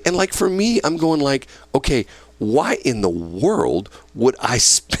 okay, and like for me, I'm going like, okay, why in the world would I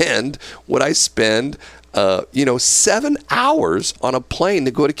spend 7 hours on a plane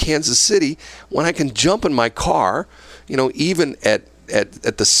to go to Kansas City when I can jump in my car, even at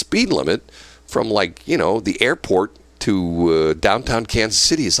the speed limit from the airport to downtown Kansas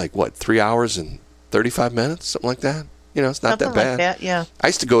City is like, what, 3 hours and 35 minutes, something like that? It's not something that bad. Like that, yeah. I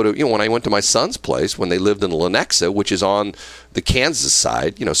used to go to, when I went to my son's place when they lived in Lenexa, which is on the Kansas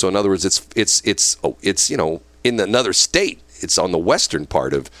side, so in other words, it's in another state. It's on the western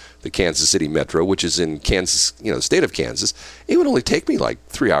part of the Kansas City metro, which is in Kansas, the state of Kansas. It would only take me like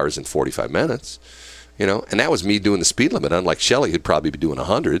 3 hours and 45 minutes, and that was me doing the speed limit. Unlike Shelley, who'd probably be doing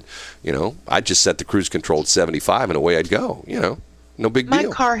 100, I'd just set the cruise control at 75 and away I'd go, no big deal. My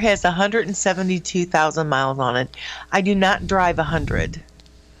car has 172,000 miles on it. I do not drive 100.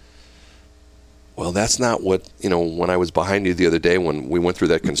 Well, that's not what, when I was behind you the other day when we went through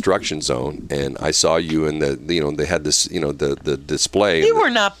that construction zone and I saw you in they had this, the display. You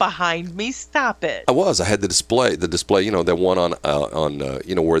were not behind me. Stop it. I was. I had the display, the one on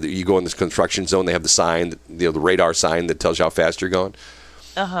where you go in this construction zone, they have the sign, the radar sign that tells you how fast you're going.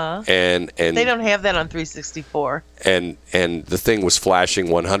 Uh-huh. And they don't have that on 364. And the thing was flashing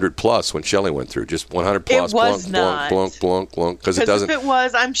 100 plus when Shelley went through, just 100 plus. It was blunk, not. Blunk, blunk, blunk, because it doesn't. If it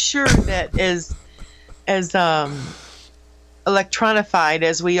was, I'm sure that as electronified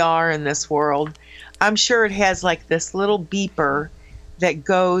as we are in this world, I'm sure it has like this little beeper that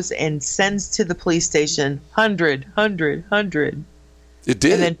goes and sends to the police station 100, 100, 100. It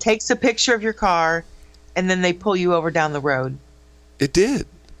did. And then takes a picture of your car, and then they pull you over down the road. It did.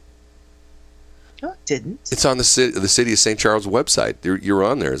 No, it didn't. It's on the city of St. Charles website. You're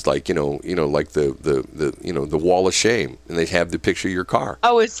on there. It's like like the wall of shame, and they have the picture of your car.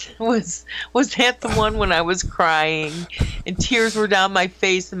 Oh, was that the one when I was crying and tears were down my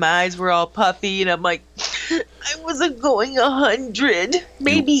face and my eyes were all puffy, and I'm like, I wasn't going 100,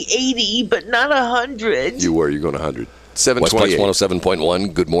 maybe 80, but not 100. You were. You're going 100. Westplex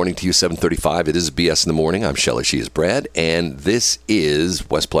 107.1. Good morning to you, 7:35. It is BS in the Morning. I'm Shelley. She is Brad. And this is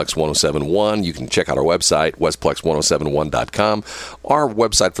Westplex 107.1. You can check out our website, westplex1071.com. Our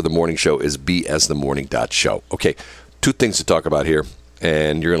website for the morning show is bsthemorning.show. Okay, 2 things to talk about here,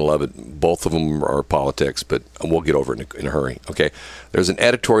 and you're going to love it. Both of them are politics, but we'll get over it in a hurry. Okay, there's an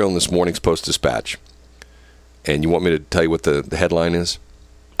editorial in this morning's Post-Dispatch, and you want me to tell you what the headline is?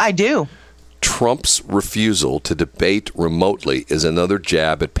 I do. Trump's refusal to debate remotely is another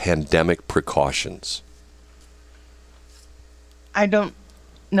jab at pandemic precautions. I don't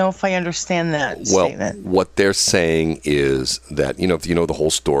know if I understand that statement. Well, what they're saying is that, if you know the whole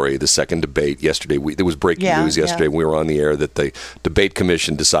story, the second debate yesterday, there was breaking news yesterday. We were on the air that the debate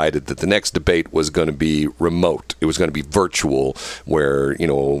commission decided that the next debate was going to be remote. It was going to be virtual, where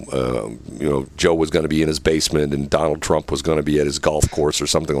Joe was going to be in his basement and Donald Trump was going to be at his golf course or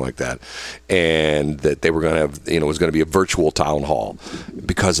something like that, and that they were going to have it was going to be a virtual town hall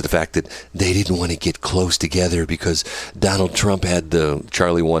because of the fact that they didn't want to get close together because Donald Trump had the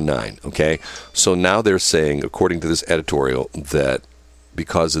Charlie 19, okay? So now they're saying, according to this editorial, that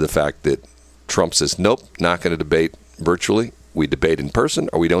because of the fact that Trump says, nope, not going to debate virtually, we debate in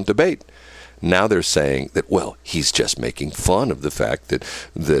person or we don't debate. Now they're saying that, well, he's just making fun of the fact that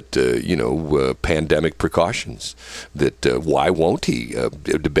pandemic precautions, that why won't he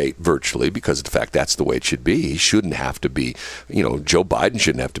debate virtually, because in fact that's the way it should be. He shouldn't have to be, Joe Biden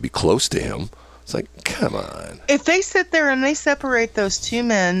shouldn't have to be close to him. It's like, come on. If they sit there and they separate those two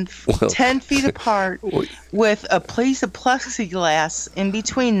men 10 feet apart with a piece of plexiglass in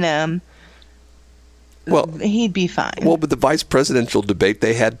between them, he'd be fine. Well, but the vice presidential debate,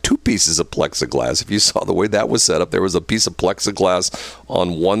 they had two pieces of plexiglass. If you saw the way that was set up, there was a piece of plexiglass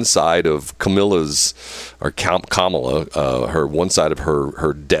on one side of Kamala, her one side of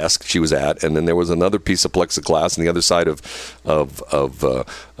her desk she was at, and then there was another piece of plexiglass on the other side of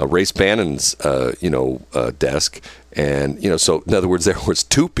Race Bannon's desk. And so in other words, there was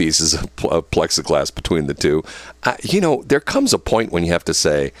two pieces of plexiglass between the two. There comes a point when you have to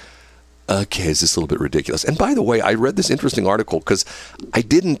say, okay, is this a little bit ridiculous? And by the way, I read this interesting article because I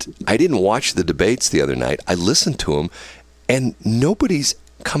didn't watch the debates the other night. I listened to them, and nobody's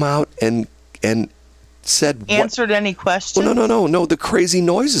come out and said answered any questions. Well, no. The crazy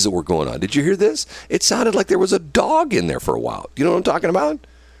noises that were going on. Did you hear this? It sounded like there was a dog in there for a while. You know what I'm talking about?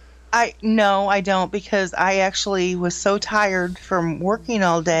 No, I don't, because I actually was so tired from working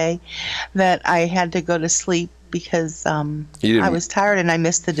all day that I had to go to sleep. Because I was tired and I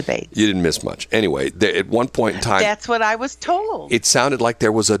missed the debates. You didn't miss much. Anyway, at one point in time... That's what I was told. It sounded like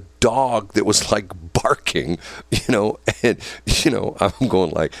there was a dog that was like barking, and, I'm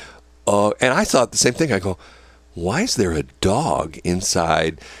going like, and I thought the same thing. I go, why is there a dog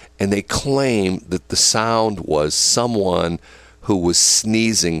inside? And they claim that the sound was someone who was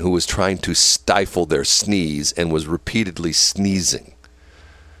sneezing, who was trying to stifle their sneeze and was repeatedly sneezing.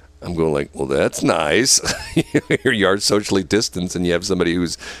 I'm going like, well, that's nice. You are socially distanced and you have somebody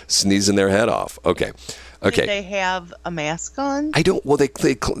who's sneezing their head off. Okay. Did they have a mask on? I don't. Well, they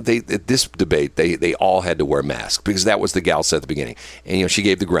at this debate they all had to wear masks because that was the gal said at the beginning, and she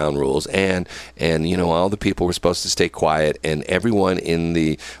gave the ground rules, and all the people were supposed to stay quiet, and everyone in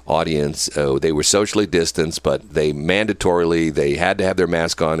the audience they were socially distanced, but they mandatorily they had to have their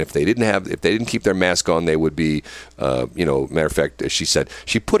mask on. If they didn't keep their mask on, they would be matter of fact, she said,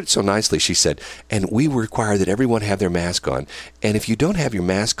 she put it so nicely. She said, and we require that everyone have their mask on, and if you don't have your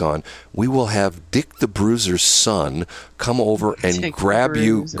mask on, we will have Dick the Bruiser's son come over and grab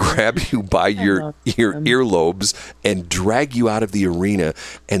you by your earlobes and drag you out of the arena,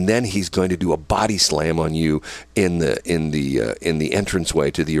 and then he's going to do a body slam on you in the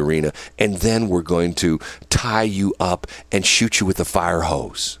entranceway to the arena, and then we're going to tie you up and shoot you with a fire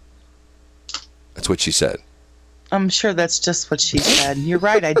hose. That's what she said. I'm sure that's just what she said. You're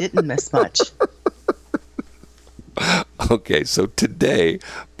right, I didn't miss much. Okay, so today,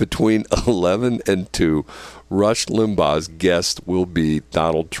 between 11 and 2, Rush Limbaugh's guest will be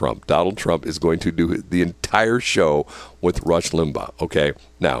Donald Trump. Donald Trump is going to do the entire show with Rush Limbaugh. Okay,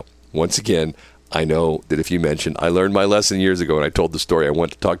 now, once again, I know that if you mentioned, I learned my lesson years ago, and I told the story. I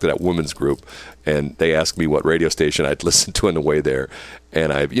went to talk to that women's group, and they asked me what radio station I'd listened to on the way there.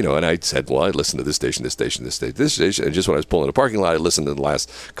 And I said, well, I listened to this station, this station, this station, this station. And just when I was pulling in the parking lot, I listened to the last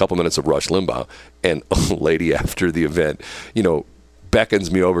couple minutes of Rush Limbaugh. And a lady after the event,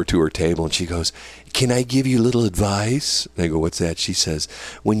 beckons me over to her table, and she goes, can I give you a little advice? And I go, what's that? She says,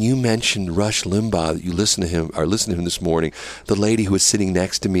 when you mentioned Rush Limbaugh, that you listened to him this morning, the lady who was sitting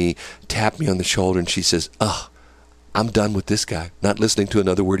next to me tapped me on the shoulder, and she says, I'm done with this guy, not listening to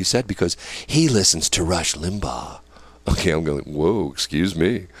another word he said because he listens to Rush Limbaugh. Okay, I'm going, whoa, excuse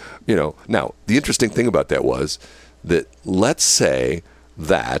me. Now, the interesting thing about that was that let's say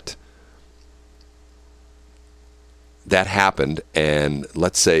that happened, and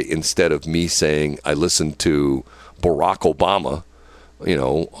let's say instead of me saying I listened to Barack Obama,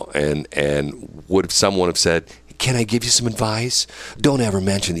 and would someone have said, can I give you some advice? Don't ever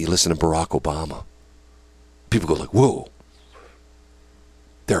mention that you listen to Barack Obama. People go like, whoa,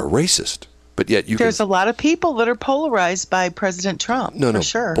 they're a racist. But yet there's a lot of people that are polarized by President Trump. No, for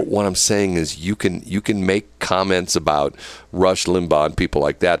sure. But what I'm saying is you can make comments about Rush Limbaugh and people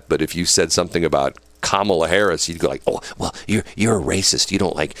like that, but if you said something about Kamala Harris, you'd go like, oh, well, you're a racist. You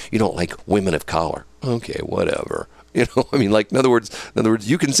don't like women of color. Okay, whatever. In other words,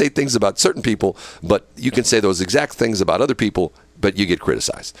 you can say things about certain people, but you can say those exact things about other people, but you get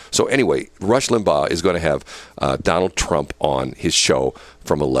criticized. So anyway, Rush Limbaugh is going to have Donald Trump on his show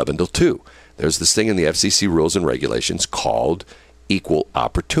from 11 till 2. There's this thing in the FCC rules and regulations called equal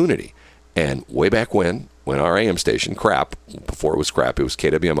opportunity. And way back when our AM station, before it was crap, it was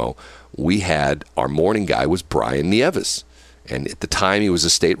KWMO, we had, our morning guy was Brian Nieves. And at the time, he was a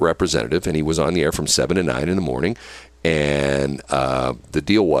state representative, and he was on the air from 7 to 9 in the morning. And the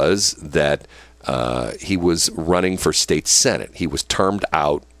deal was that he was running for state senate. He was termed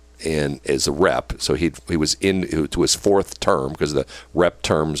out as a rep, so he was into his fourth term because the rep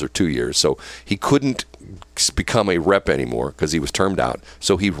terms are 2 years. So he couldn't become a rep anymore because he was termed out.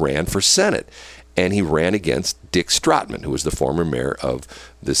 So he ran for senate, and he ran against Dick Stratman, who was the former mayor of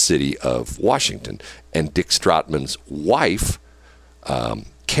the city of Washington. And Dick Stratman's wife,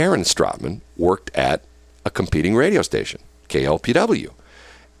 Karen Stratman, worked at a competing radio station, KLPW.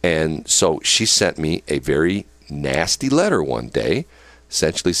 And so she sent me a very nasty letter one day,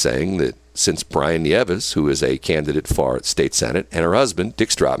 essentially saying that since Brian Nieves, who is a candidate for state senate, and her husband, Dick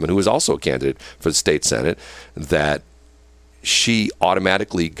Stratman, who is also a candidate for the state senate, that she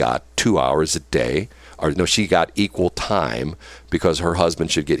automatically got 2 hours a day, or no, she got equal time because her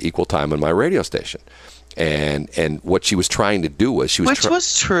husband should get equal time on my radio station. And what she was trying to do was which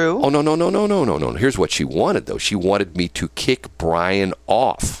was true. Oh, no. Here's what she wanted, though. She wanted me to kick Brian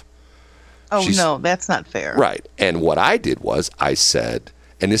off. Oh, no, that's not fair. Right. And what I did was I said,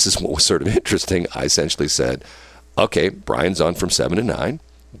 and this is what was sort of interesting, I essentially said, okay, Brian's on from 7 to 9.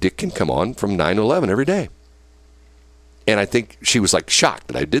 Dick can come on from 9 to 11 every day. And I think she was like shocked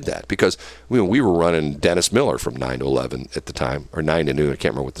that I did that because we were running Dennis Miller from 9 to 11 at the time, or 9 to noon. I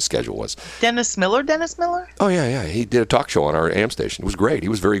can't remember what the schedule was. Dennis Miller? Oh, yeah. He did a talk show on our AM station. It was great. He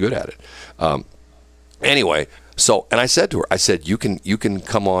was very good at it. Anyway, so, and I said to her, you can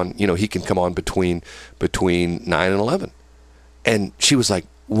come on, he can come on between 9 and 11. And she was like,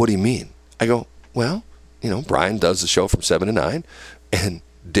 what do you mean? I go, well, Brian does the show from 7 to 9, and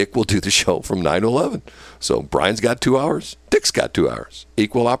Dick will do the show from 9 to 11. So Brian's got 2 hours. Dick's got 2 hours.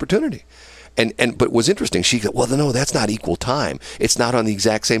 Equal opportunity. But it was interesting. She go, well, no, that's not equal time. It's not on the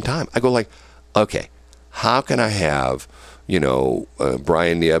exact same time. I go like, okay, how can I have,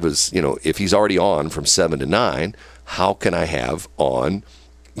 Brian Nieves, if he's already on from 7 to 9, how can I have on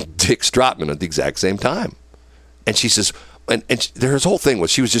Dick Stratman at the exact same time? And she says, and her whole thing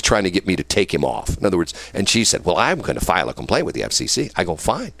was she was just trying to get me to take him off. In other words, and she said, well, I'm going to file a complaint with the FCC. I go,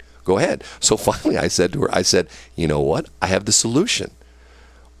 fine, go ahead. So finally I said to her, you know what? I have the solution.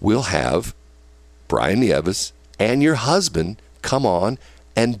 We'll have Brian Nieves and your husband come on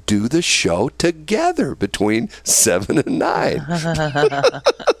and do the show together between 7 and 9.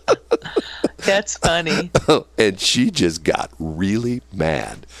 That's funny. And she just got really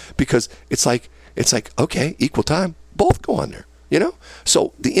mad because it's like, okay, equal time. Both go on there,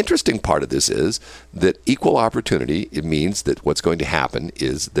 So the interesting part of this is that equal opportunity, it means that what's going to happen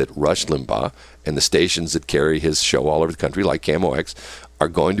is that Rush Limbaugh and the stations that carry his show all over the country, like KMOX, are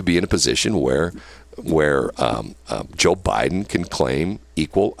going to be in a position where Joe Biden can claim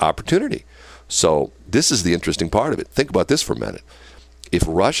equal opportunity. So this is the interesting part of it. Think about this for a minute. If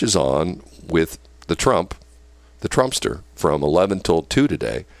Rush is on with the Trumpster, from 11 till 2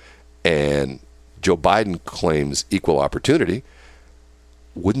 today, and Joe Biden claims equal opportunity,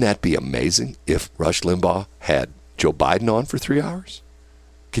 wouldn't that be amazing if Rush Limbaugh had Joe Biden on for 3 hours?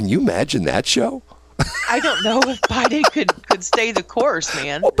 Can you imagine that show? I don't know if Biden could stay the course,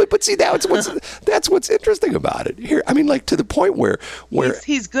 man. Well, but see, that's what's interesting about it. Here, I mean, like to the point where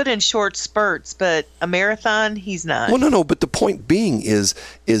he's good in short spurts, but a marathon, he's not. Well, no. But the point being is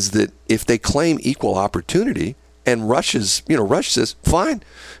that if they claim equal opportunity, and Rush says, fine,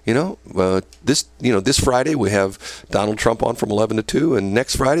 this Friday we have Donald Trump on from 11 to 2, and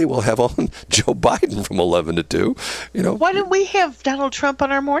next Friday we'll have on Joe Biden from 11 to 2. Why didn't we have Donald Trump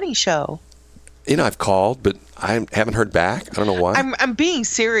on our morning show? I've called, but I haven't heard back. I don't know why. I'm being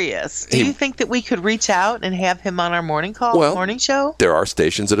serious. Do you think that we could reach out and have him on our morning show? There are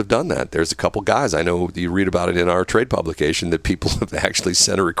stations that have done that. There's a couple guys. I know you read about it in our trade publication that people have actually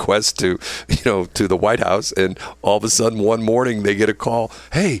sent a request to the White House, and all of a sudden one morning they get a call.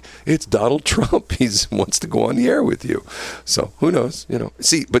 Hey, it's Donald Trump. He wants to go on the air with you. So who knows?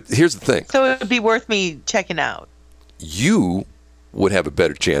 See, but here's the thing. So it would be worth me checking out. You would have a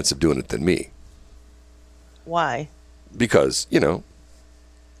better chance of doing it than me. Why? Because, No,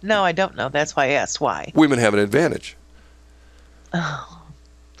 I don't know. That's why I asked why. Women have an advantage. Oh,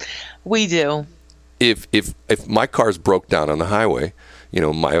 we do. If my car's broke down on the highway,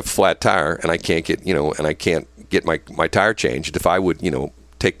 my flat tire, and I can't get, my tire changed, if I would,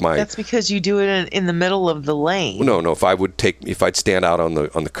 take my. That's because you do it in the middle of the lane. No. If I'd stand out on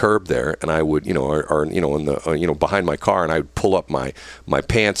the curb there, and I would, or in the, behind my car, and I would pull up my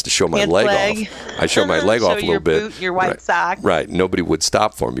pants to show my leg off. I show my leg off a little bit. Boot, your white sock. Right. Nobody would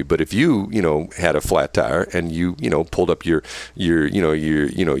stop for me. But if you, had a flat tire and you, pulled up your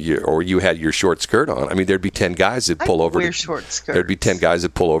or you had your short skirt on, I mean, there'd be 10 guys that pull over. Wear short skirts. There'd be 10 guys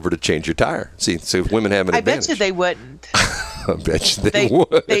that pull over to change your tire. See, so if women have an advantage. I bet you they wouldn't. I bet you they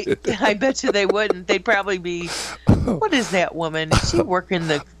would. I bet you they wouldn't. They'd probably be, what is that woman? Is she working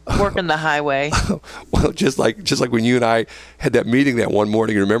the highway? Well, just like when you and I had that meeting that one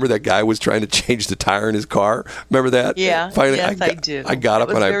morning. Remember that guy was trying to change the tire in his car? Remember that? Yeah. Finally, yes, I do. I got up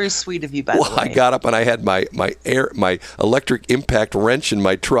and very sweet of you, by the way. I got up and I had my electric impact wrench in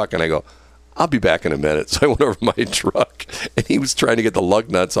my truck, and I go, I'll be back in a minute. So I went over to my truck, and he was trying to get the lug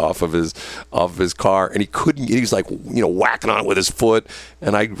nuts off of his car, and he couldn't. He was like, whacking on it with his foot.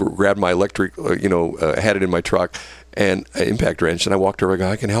 And I grabbed my electric, had it in my truck, and an impact wrench. And I walked over. I go,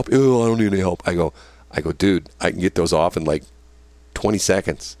 I can help you. Oh, I don't need any help. I go, dude, I can get those off in like 20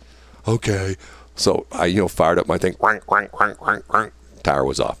 seconds. Okay. So I, fired up my thing. Tire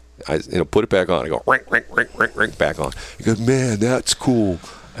was off. I, put it back on. I go, back on. He goes, man, that's cool.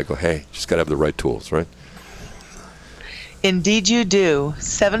 I go, hey, just got to have the right tools, right? Indeed you do.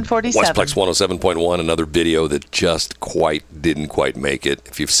 747. Westplex 107.1, another video that just didn't quite make it.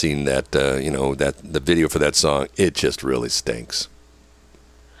 If you've seen that, the video for that song, it just really stinks.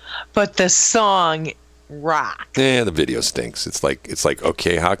 But the song rocks. Yeah, the video stinks. It's like,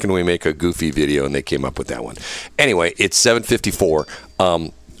 okay, how can we make a goofy video? And they came up with that one. Anyway, it's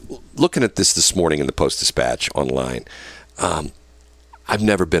 7:54. Looking at this morning in the Post-Dispatch online, I've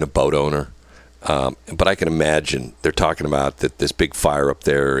never been a boat owner, but I can imagine they're talking about this big fire up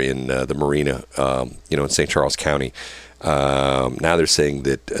there in the marina, in St. Charles County. Now they're saying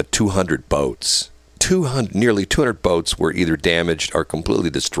that 200 boats, nearly 200 boats were either damaged or completely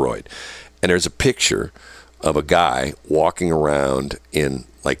destroyed. And there's a picture of a guy walking around in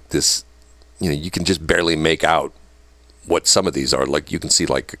like this, you can just barely make out what some of these are. Like you can see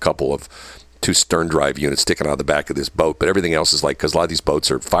like a couple of 2 stern drive units sticking out of the back of this boat, but everything else is because a lot of these boats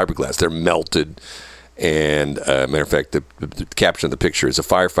are fiberglass. They're melted. And matter of fact, the caption of the picture is, a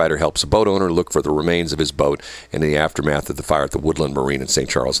firefighter helps a boat owner look for the remains of his boat in the aftermath of the fire at the Woodland Marine in St.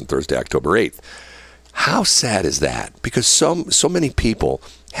 Charles on Thursday, October 8th. How sad is that? Because so many people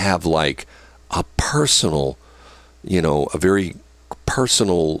have like a personal, a very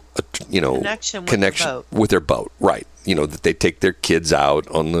personal, connection with their boat, right? That they take their kids out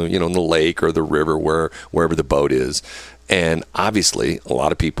on the, on the lake or the river, wherever the boat is. And obviously, a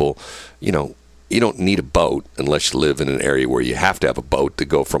lot of people, you don't need a boat unless you live in an area where you have to have a boat to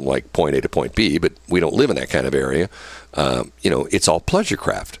go from like point A to point B. But we don't live in that kind of area. It's all pleasure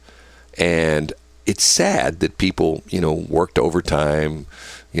craft. And it's sad that people, worked overtime,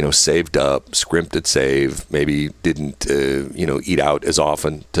 saved up, scrimped at save, maybe didn't, eat out as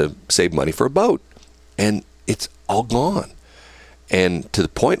often to save money for a boat. And it's all gone. And to the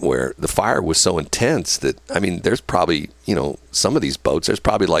point where the fire was so intense that, there's probably, some of these boats, there's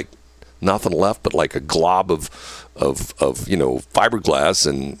probably like nothing left but like a glob of fiberglass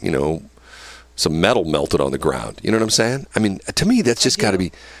and, some metal melted on the ground. You know what I'm saying? To me, that's just got to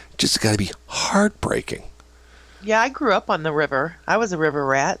be heartbreaking. Yeah, I grew up on the river. I was a river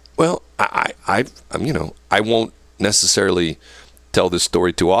rat. Well, I won't necessarily tell this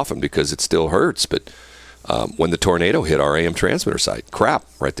story too often because it still hurts, but when the tornado hit our AM transmitter site,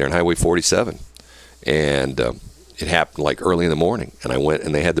 right there on Highway 47, and it happened like early in the morning, and I went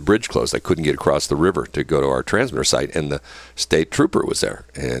and they had the bridge closed. I couldn't get across the river to go to our transmitter site, and the state trooper was there,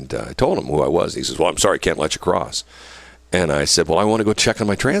 and I told him who I was. He says, well, I'm sorry, I can't let you cross. And I said, well, I want to go check on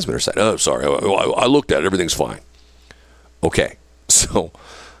my transmitter site. Oh, sorry, I looked at it, everything's fine. Okay, so,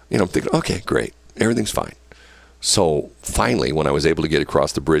 I'm thinking, okay, great, everything's fine. So finally, when I was able to get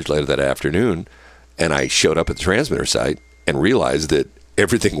across the bridge later that afternoon, and I showed up at the transmitter site and realized that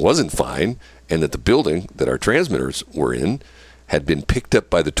everything wasn't fine, and that the building that our transmitters were in had been picked up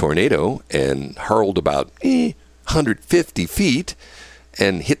by the tornado and hurled about 150 feet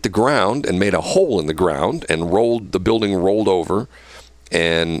and hit the ground and made a hole in the ground and the building rolled over,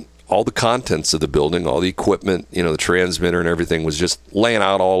 and all the contents of the building, all the equipment, the transmitter and everything was just laying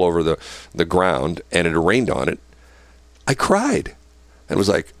out all over the ground, and it rained on it. I cried and was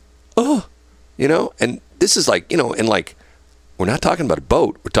like, oh, and this is like, and like, we're not talking about a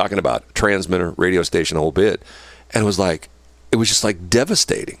boat. We're talking about a transmitter, radio station, the whole bit. And it was just like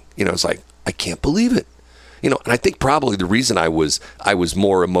devastating. It's like, I can't believe it. And I think probably the reason I was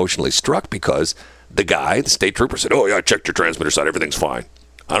more emotionally struck because the state trooper said, oh yeah, I checked your transmitter site, everything's fine.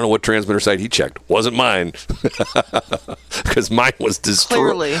 I don't know what transmitter site he checked. Wasn't mine, because mine was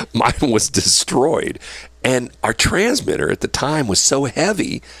destroyed. Clearly. Mine was destroyed, and our transmitter at the time was so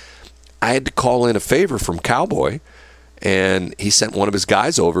heavy, I had to call in a favor from Cowboy, and he sent one of his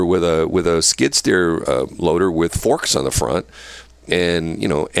guys over with a skid steer loader with forks on the front, and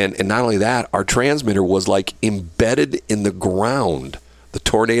and not only that, our transmitter was like embedded in the ground. The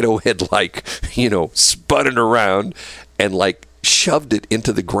tornado had spun it around and like shoved it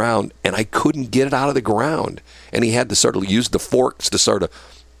into the ground, and I couldn't get it out of the ground. And he had to sort of use the forks to sort of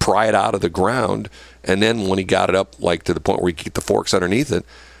pry it out of the ground. And then when he got it up like to the point where he could get the forks underneath it,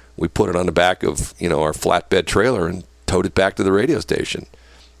 we put it on the back of our flatbed trailer and towed it back to the radio station.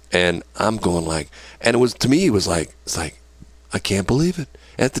 And I'm going like, and it was like I can't believe it.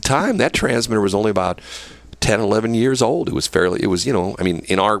 At the time, that transmitter was only about 10, 11 years old. It was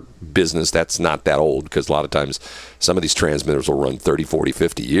in our business, that's not that old, because a lot of times some of these transmitters will run 30, 40,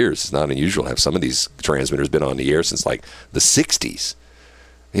 50 years. It's not unusual to have some of these transmitters been on the air since like the 60s,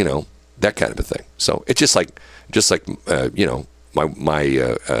 that kind of a thing. So it's just like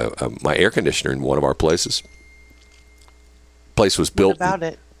my air conditioner in one of our places. Place was built. What about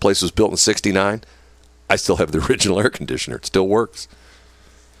it? Place was built in '69. I still have the original air conditioner. It still works.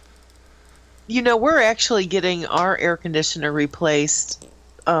 We're actually getting our air conditioner replaced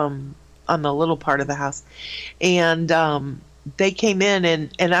on the little part of the house. And they came in,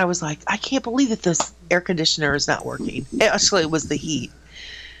 and I was like, I can't believe that this air conditioner is not working. Actually, it was the heat.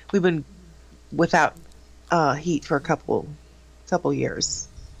 We've been without heat for a couple years.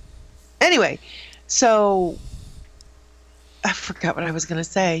 Anyway, so I forgot what I was going to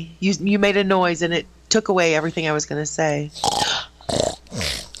say. You made a noise, and it took away everything I was going to say.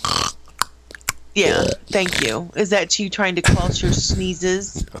 Yeah, thank you. Is that you trying to quench your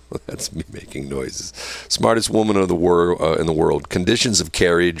sneezes? No, that's me making noises. Smartest woman in the world. Conditions of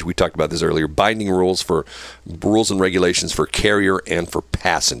carriage. We talked about this earlier. Binding rules and regulations for carrier and for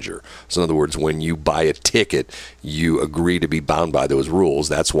passenger. So in other words, when you buy a ticket, you agree to be bound by those rules.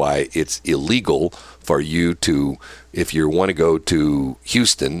 That's why it's illegal for you to, if you want to go to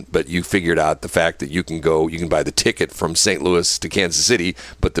Houston, but you figured out the fact that you can buy the ticket from St. Louis to Kansas City,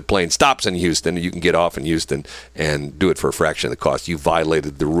 but the plane stops in Houston, and you can get off in Houston and do it for a fraction of the cost. You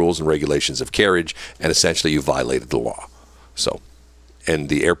violated the rules and regulations of carriage, and essentially you violated the law. So, and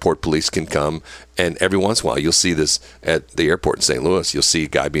the airport police can come, and every once in a while you'll see this at the airport in St. Louis. You'll see a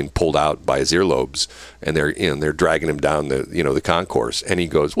guy being pulled out by his earlobes, and they're dragging him down the concourse, and he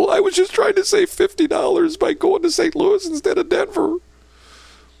goes, "Well, I was just trying to save $50 by going to St. Louis instead of Denver."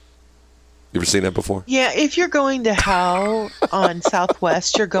 You ever seen that before? Yeah, if you're going to hell on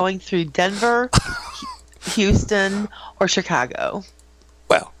Southwest, you're going through Denver, Houston, or Chicago.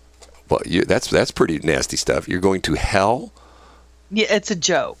 Well, that's pretty nasty stuff. You're going to hell? Yeah, it's a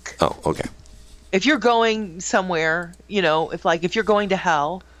joke. Oh, okay. If you're going somewhere, if you're going to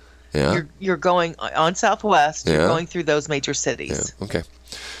hell, yeah, you're going on Southwest. Yeah. You're going through those major cities. Yeah. Okay.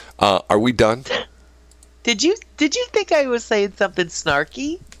 Are we done? Did you think I was saying something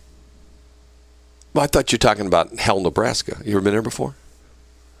snarky? Well, I thought you were talking about Hell, Nebraska. You ever been there before?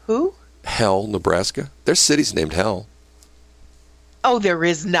 Who? Hell, Nebraska. There's cities named Hell. Oh, there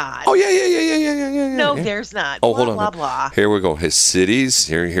is not. Oh, yeah. No, there's not. Oh, blah, hold on. Blah, blah. Here we go. His cities.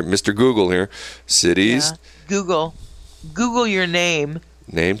 Here, Mr. Google here. Cities. Yeah. Google your name.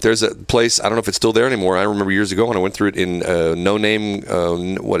 There's a place, I don't know if it's still there anymore. I remember years ago when I went through it in No Name,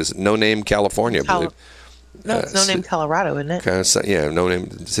 No Name, California, I believe. No, it's No Name, Colorado, isn't it? Yeah, No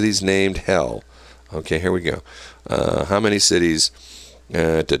Name. Cities named Hell. Okay, here we go. How many cities?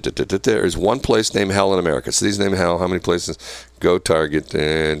 There's one place named Hell in America. Cities named Hell. How many places? Go Target.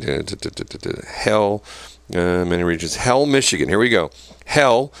 Hell. Many regions. Hell, Michigan. Here we go.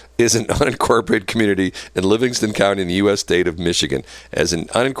 Hell is an unincorporated community in Livingston County in the U.S. state of Michigan. As an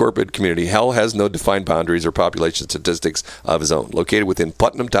unincorporated community, Hell has no defined boundaries or population statistics of its own. Located within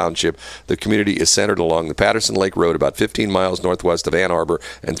Putnam Township, the community is centered along the Patterson Lake Road about 15 miles northwest of Ann Arbor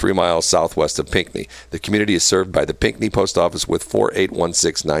and 3 miles southwest of Pinckney. The community is served by the Pinckney Post Office with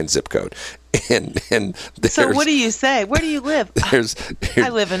 48169 zip code. And so what do you say? Where do you live? I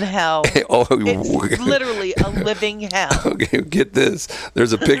live in hell. It's literally a living hell. Okay, get this.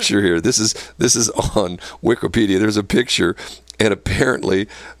 There's a picture here. This is on Wikipedia. There's a picture, and apparently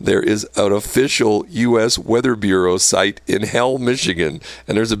there is an official U.S. Weather Bureau site in Hell, Michigan,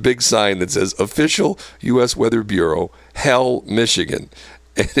 and there's a big sign that says "Official U.S. Weather Bureau, Hell, Michigan."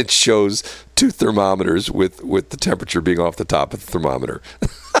 And it shows 2 thermometers with the temperature being off the top of the thermometer.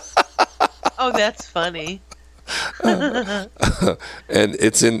 Oh, that's funny. And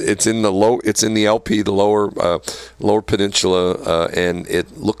it's in the LP, the lower peninsula, and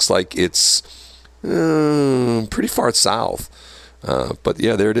it looks like it's pretty far south. But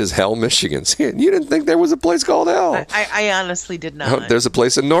yeah, there it is, Hell, Michigan. See, you didn't think there was a place called Hell? I honestly did not. There's a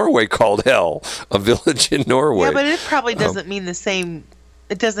place in Norway called Hell, a village in Norway. Yeah, but it probably doesn't mean the same.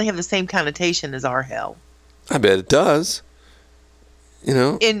 It doesn't have the same connotation as our hell. I bet it does.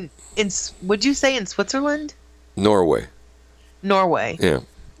 In would you say in Switzerland? Norway. Yeah,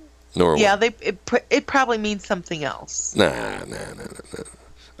 Norway. Yeah, it probably means something else. Nah.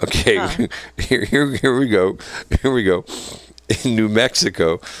 Okay, here we go. In New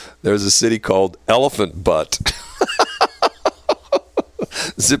Mexico, there's a city called Elephant Butt.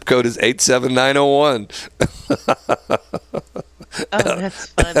 Zip code is 87901. Oh, that's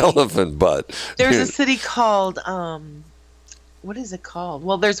funny. Elephant Butt. There's a city called what is it called?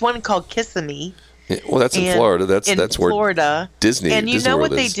 Well, there's one called Kissimmee. Well, that's in Florida. That's where Florida. Disney. And you Disney know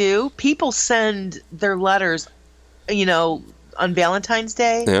World what is. they do? People send their letters, on Valentine's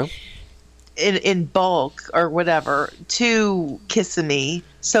Day. Yeah. In bulk or whatever to Kissimmee,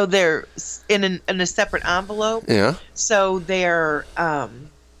 so they're in a separate envelope. Yeah. So they're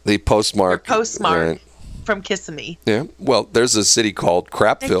the postmark right. From Kissimmee. Yeah. Well, there's a city called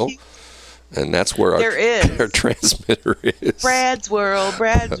Crapville, and that's where our transmitter is. Brad's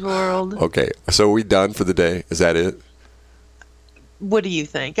World. Okay, so are we done for the day? Is that it? What do you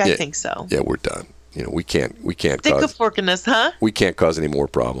think? I think so. Yeah, we're done. We can't. Stick a fork in us, huh? We can't cause any more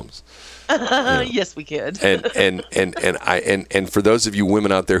problems. Yes, we could. and for those of you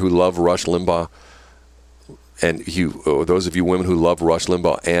women out there who love Rush Limbaugh, and those of you women who love Rush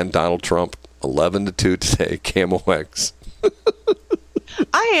Limbaugh and Donald Trump, 11-2 today, KMOX.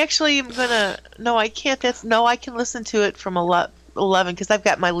 I actually am gonna. No, I can't. I can listen to it from 11 because I've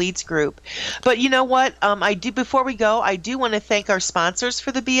got my leads group. But you know what? I do. Before we go, I do want to thank our sponsors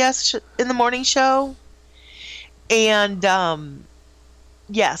for the BS in the Morning Show. And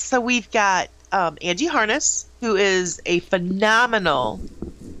yes, so we've got Angie Harness, who is a phenomenal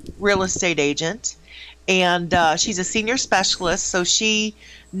real estate agent, and she's a senior specialist, so she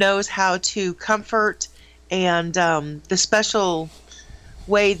knows how to comfort and the special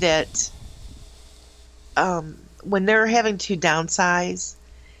way that when they're having to downsize,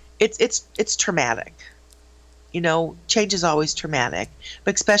 it's traumatic. Change is always traumatic,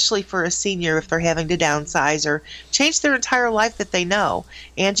 but especially for a senior if they're having to downsize or change their entire life that they know.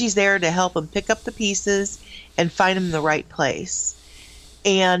 Angie's there to help them pick up the pieces and find them in the right place.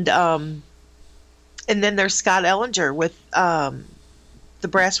 And then there's Scott Ellinger with the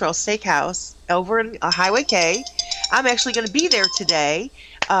Brass Rail Steakhouse over in Highway K. I'm actually going to be there today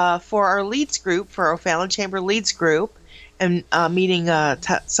for our leads group, for our O'Fallon Chamber leads group, and meeting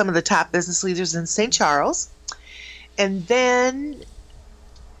some of the top business leaders in St. Charles. And then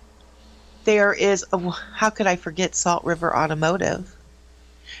there is, how could I forget Salt River Automotive?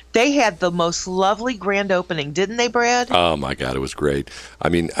 They had the most lovely grand opening, didn't they, Brad? Oh my God, it was great. I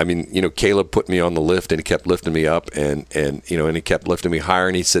mean, Caleb put me on the lift and he kept lifting me up and he kept lifting me higher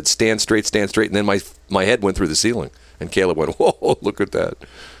and he said, stand straight. And then my head went through the ceiling and Caleb went, whoa, look at that.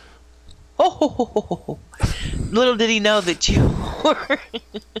 Oh, little did he know that you were.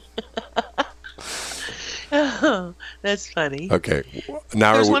 Oh, that's funny. Okay.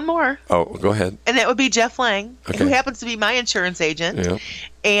 Now there's one more. Oh, go ahead. And that would be Jeff Lang, who happens to be my insurance agent. Yeah.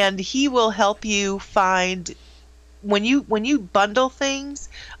 And he will help you find when you bundle things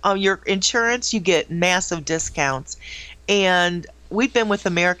on your insurance, you get massive discounts. And we've been with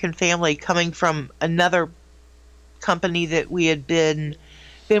American Family coming from another company that we had been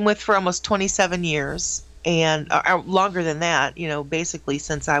with for almost 27 years and longer than that, basically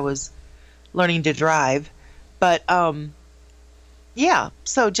since I was learning to drive. But yeah,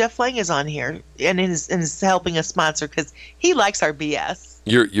 so Jeff Lang is on here and is helping us sponsor because he likes our BS.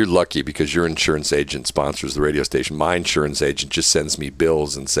 You're lucky because your insurance agent sponsors the radio station. My insurance agent just sends me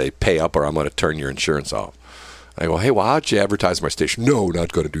bills and say, pay up or I'm going to turn your insurance off. I go, hey, well, how'd you advertise my station? No,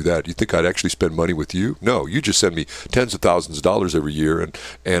 not going to do that. You think I'd actually spend money with you? No, you just send me tens of thousands of dollars every year,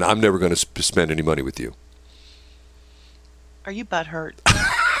 and I'm never going to spend any money with you. Are you butthurt?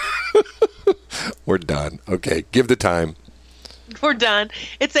 We're done. Okay, give the time. We're done.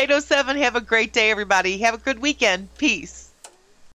 It's 8:07. Have a great day, everybody. Have a good weekend. Peace.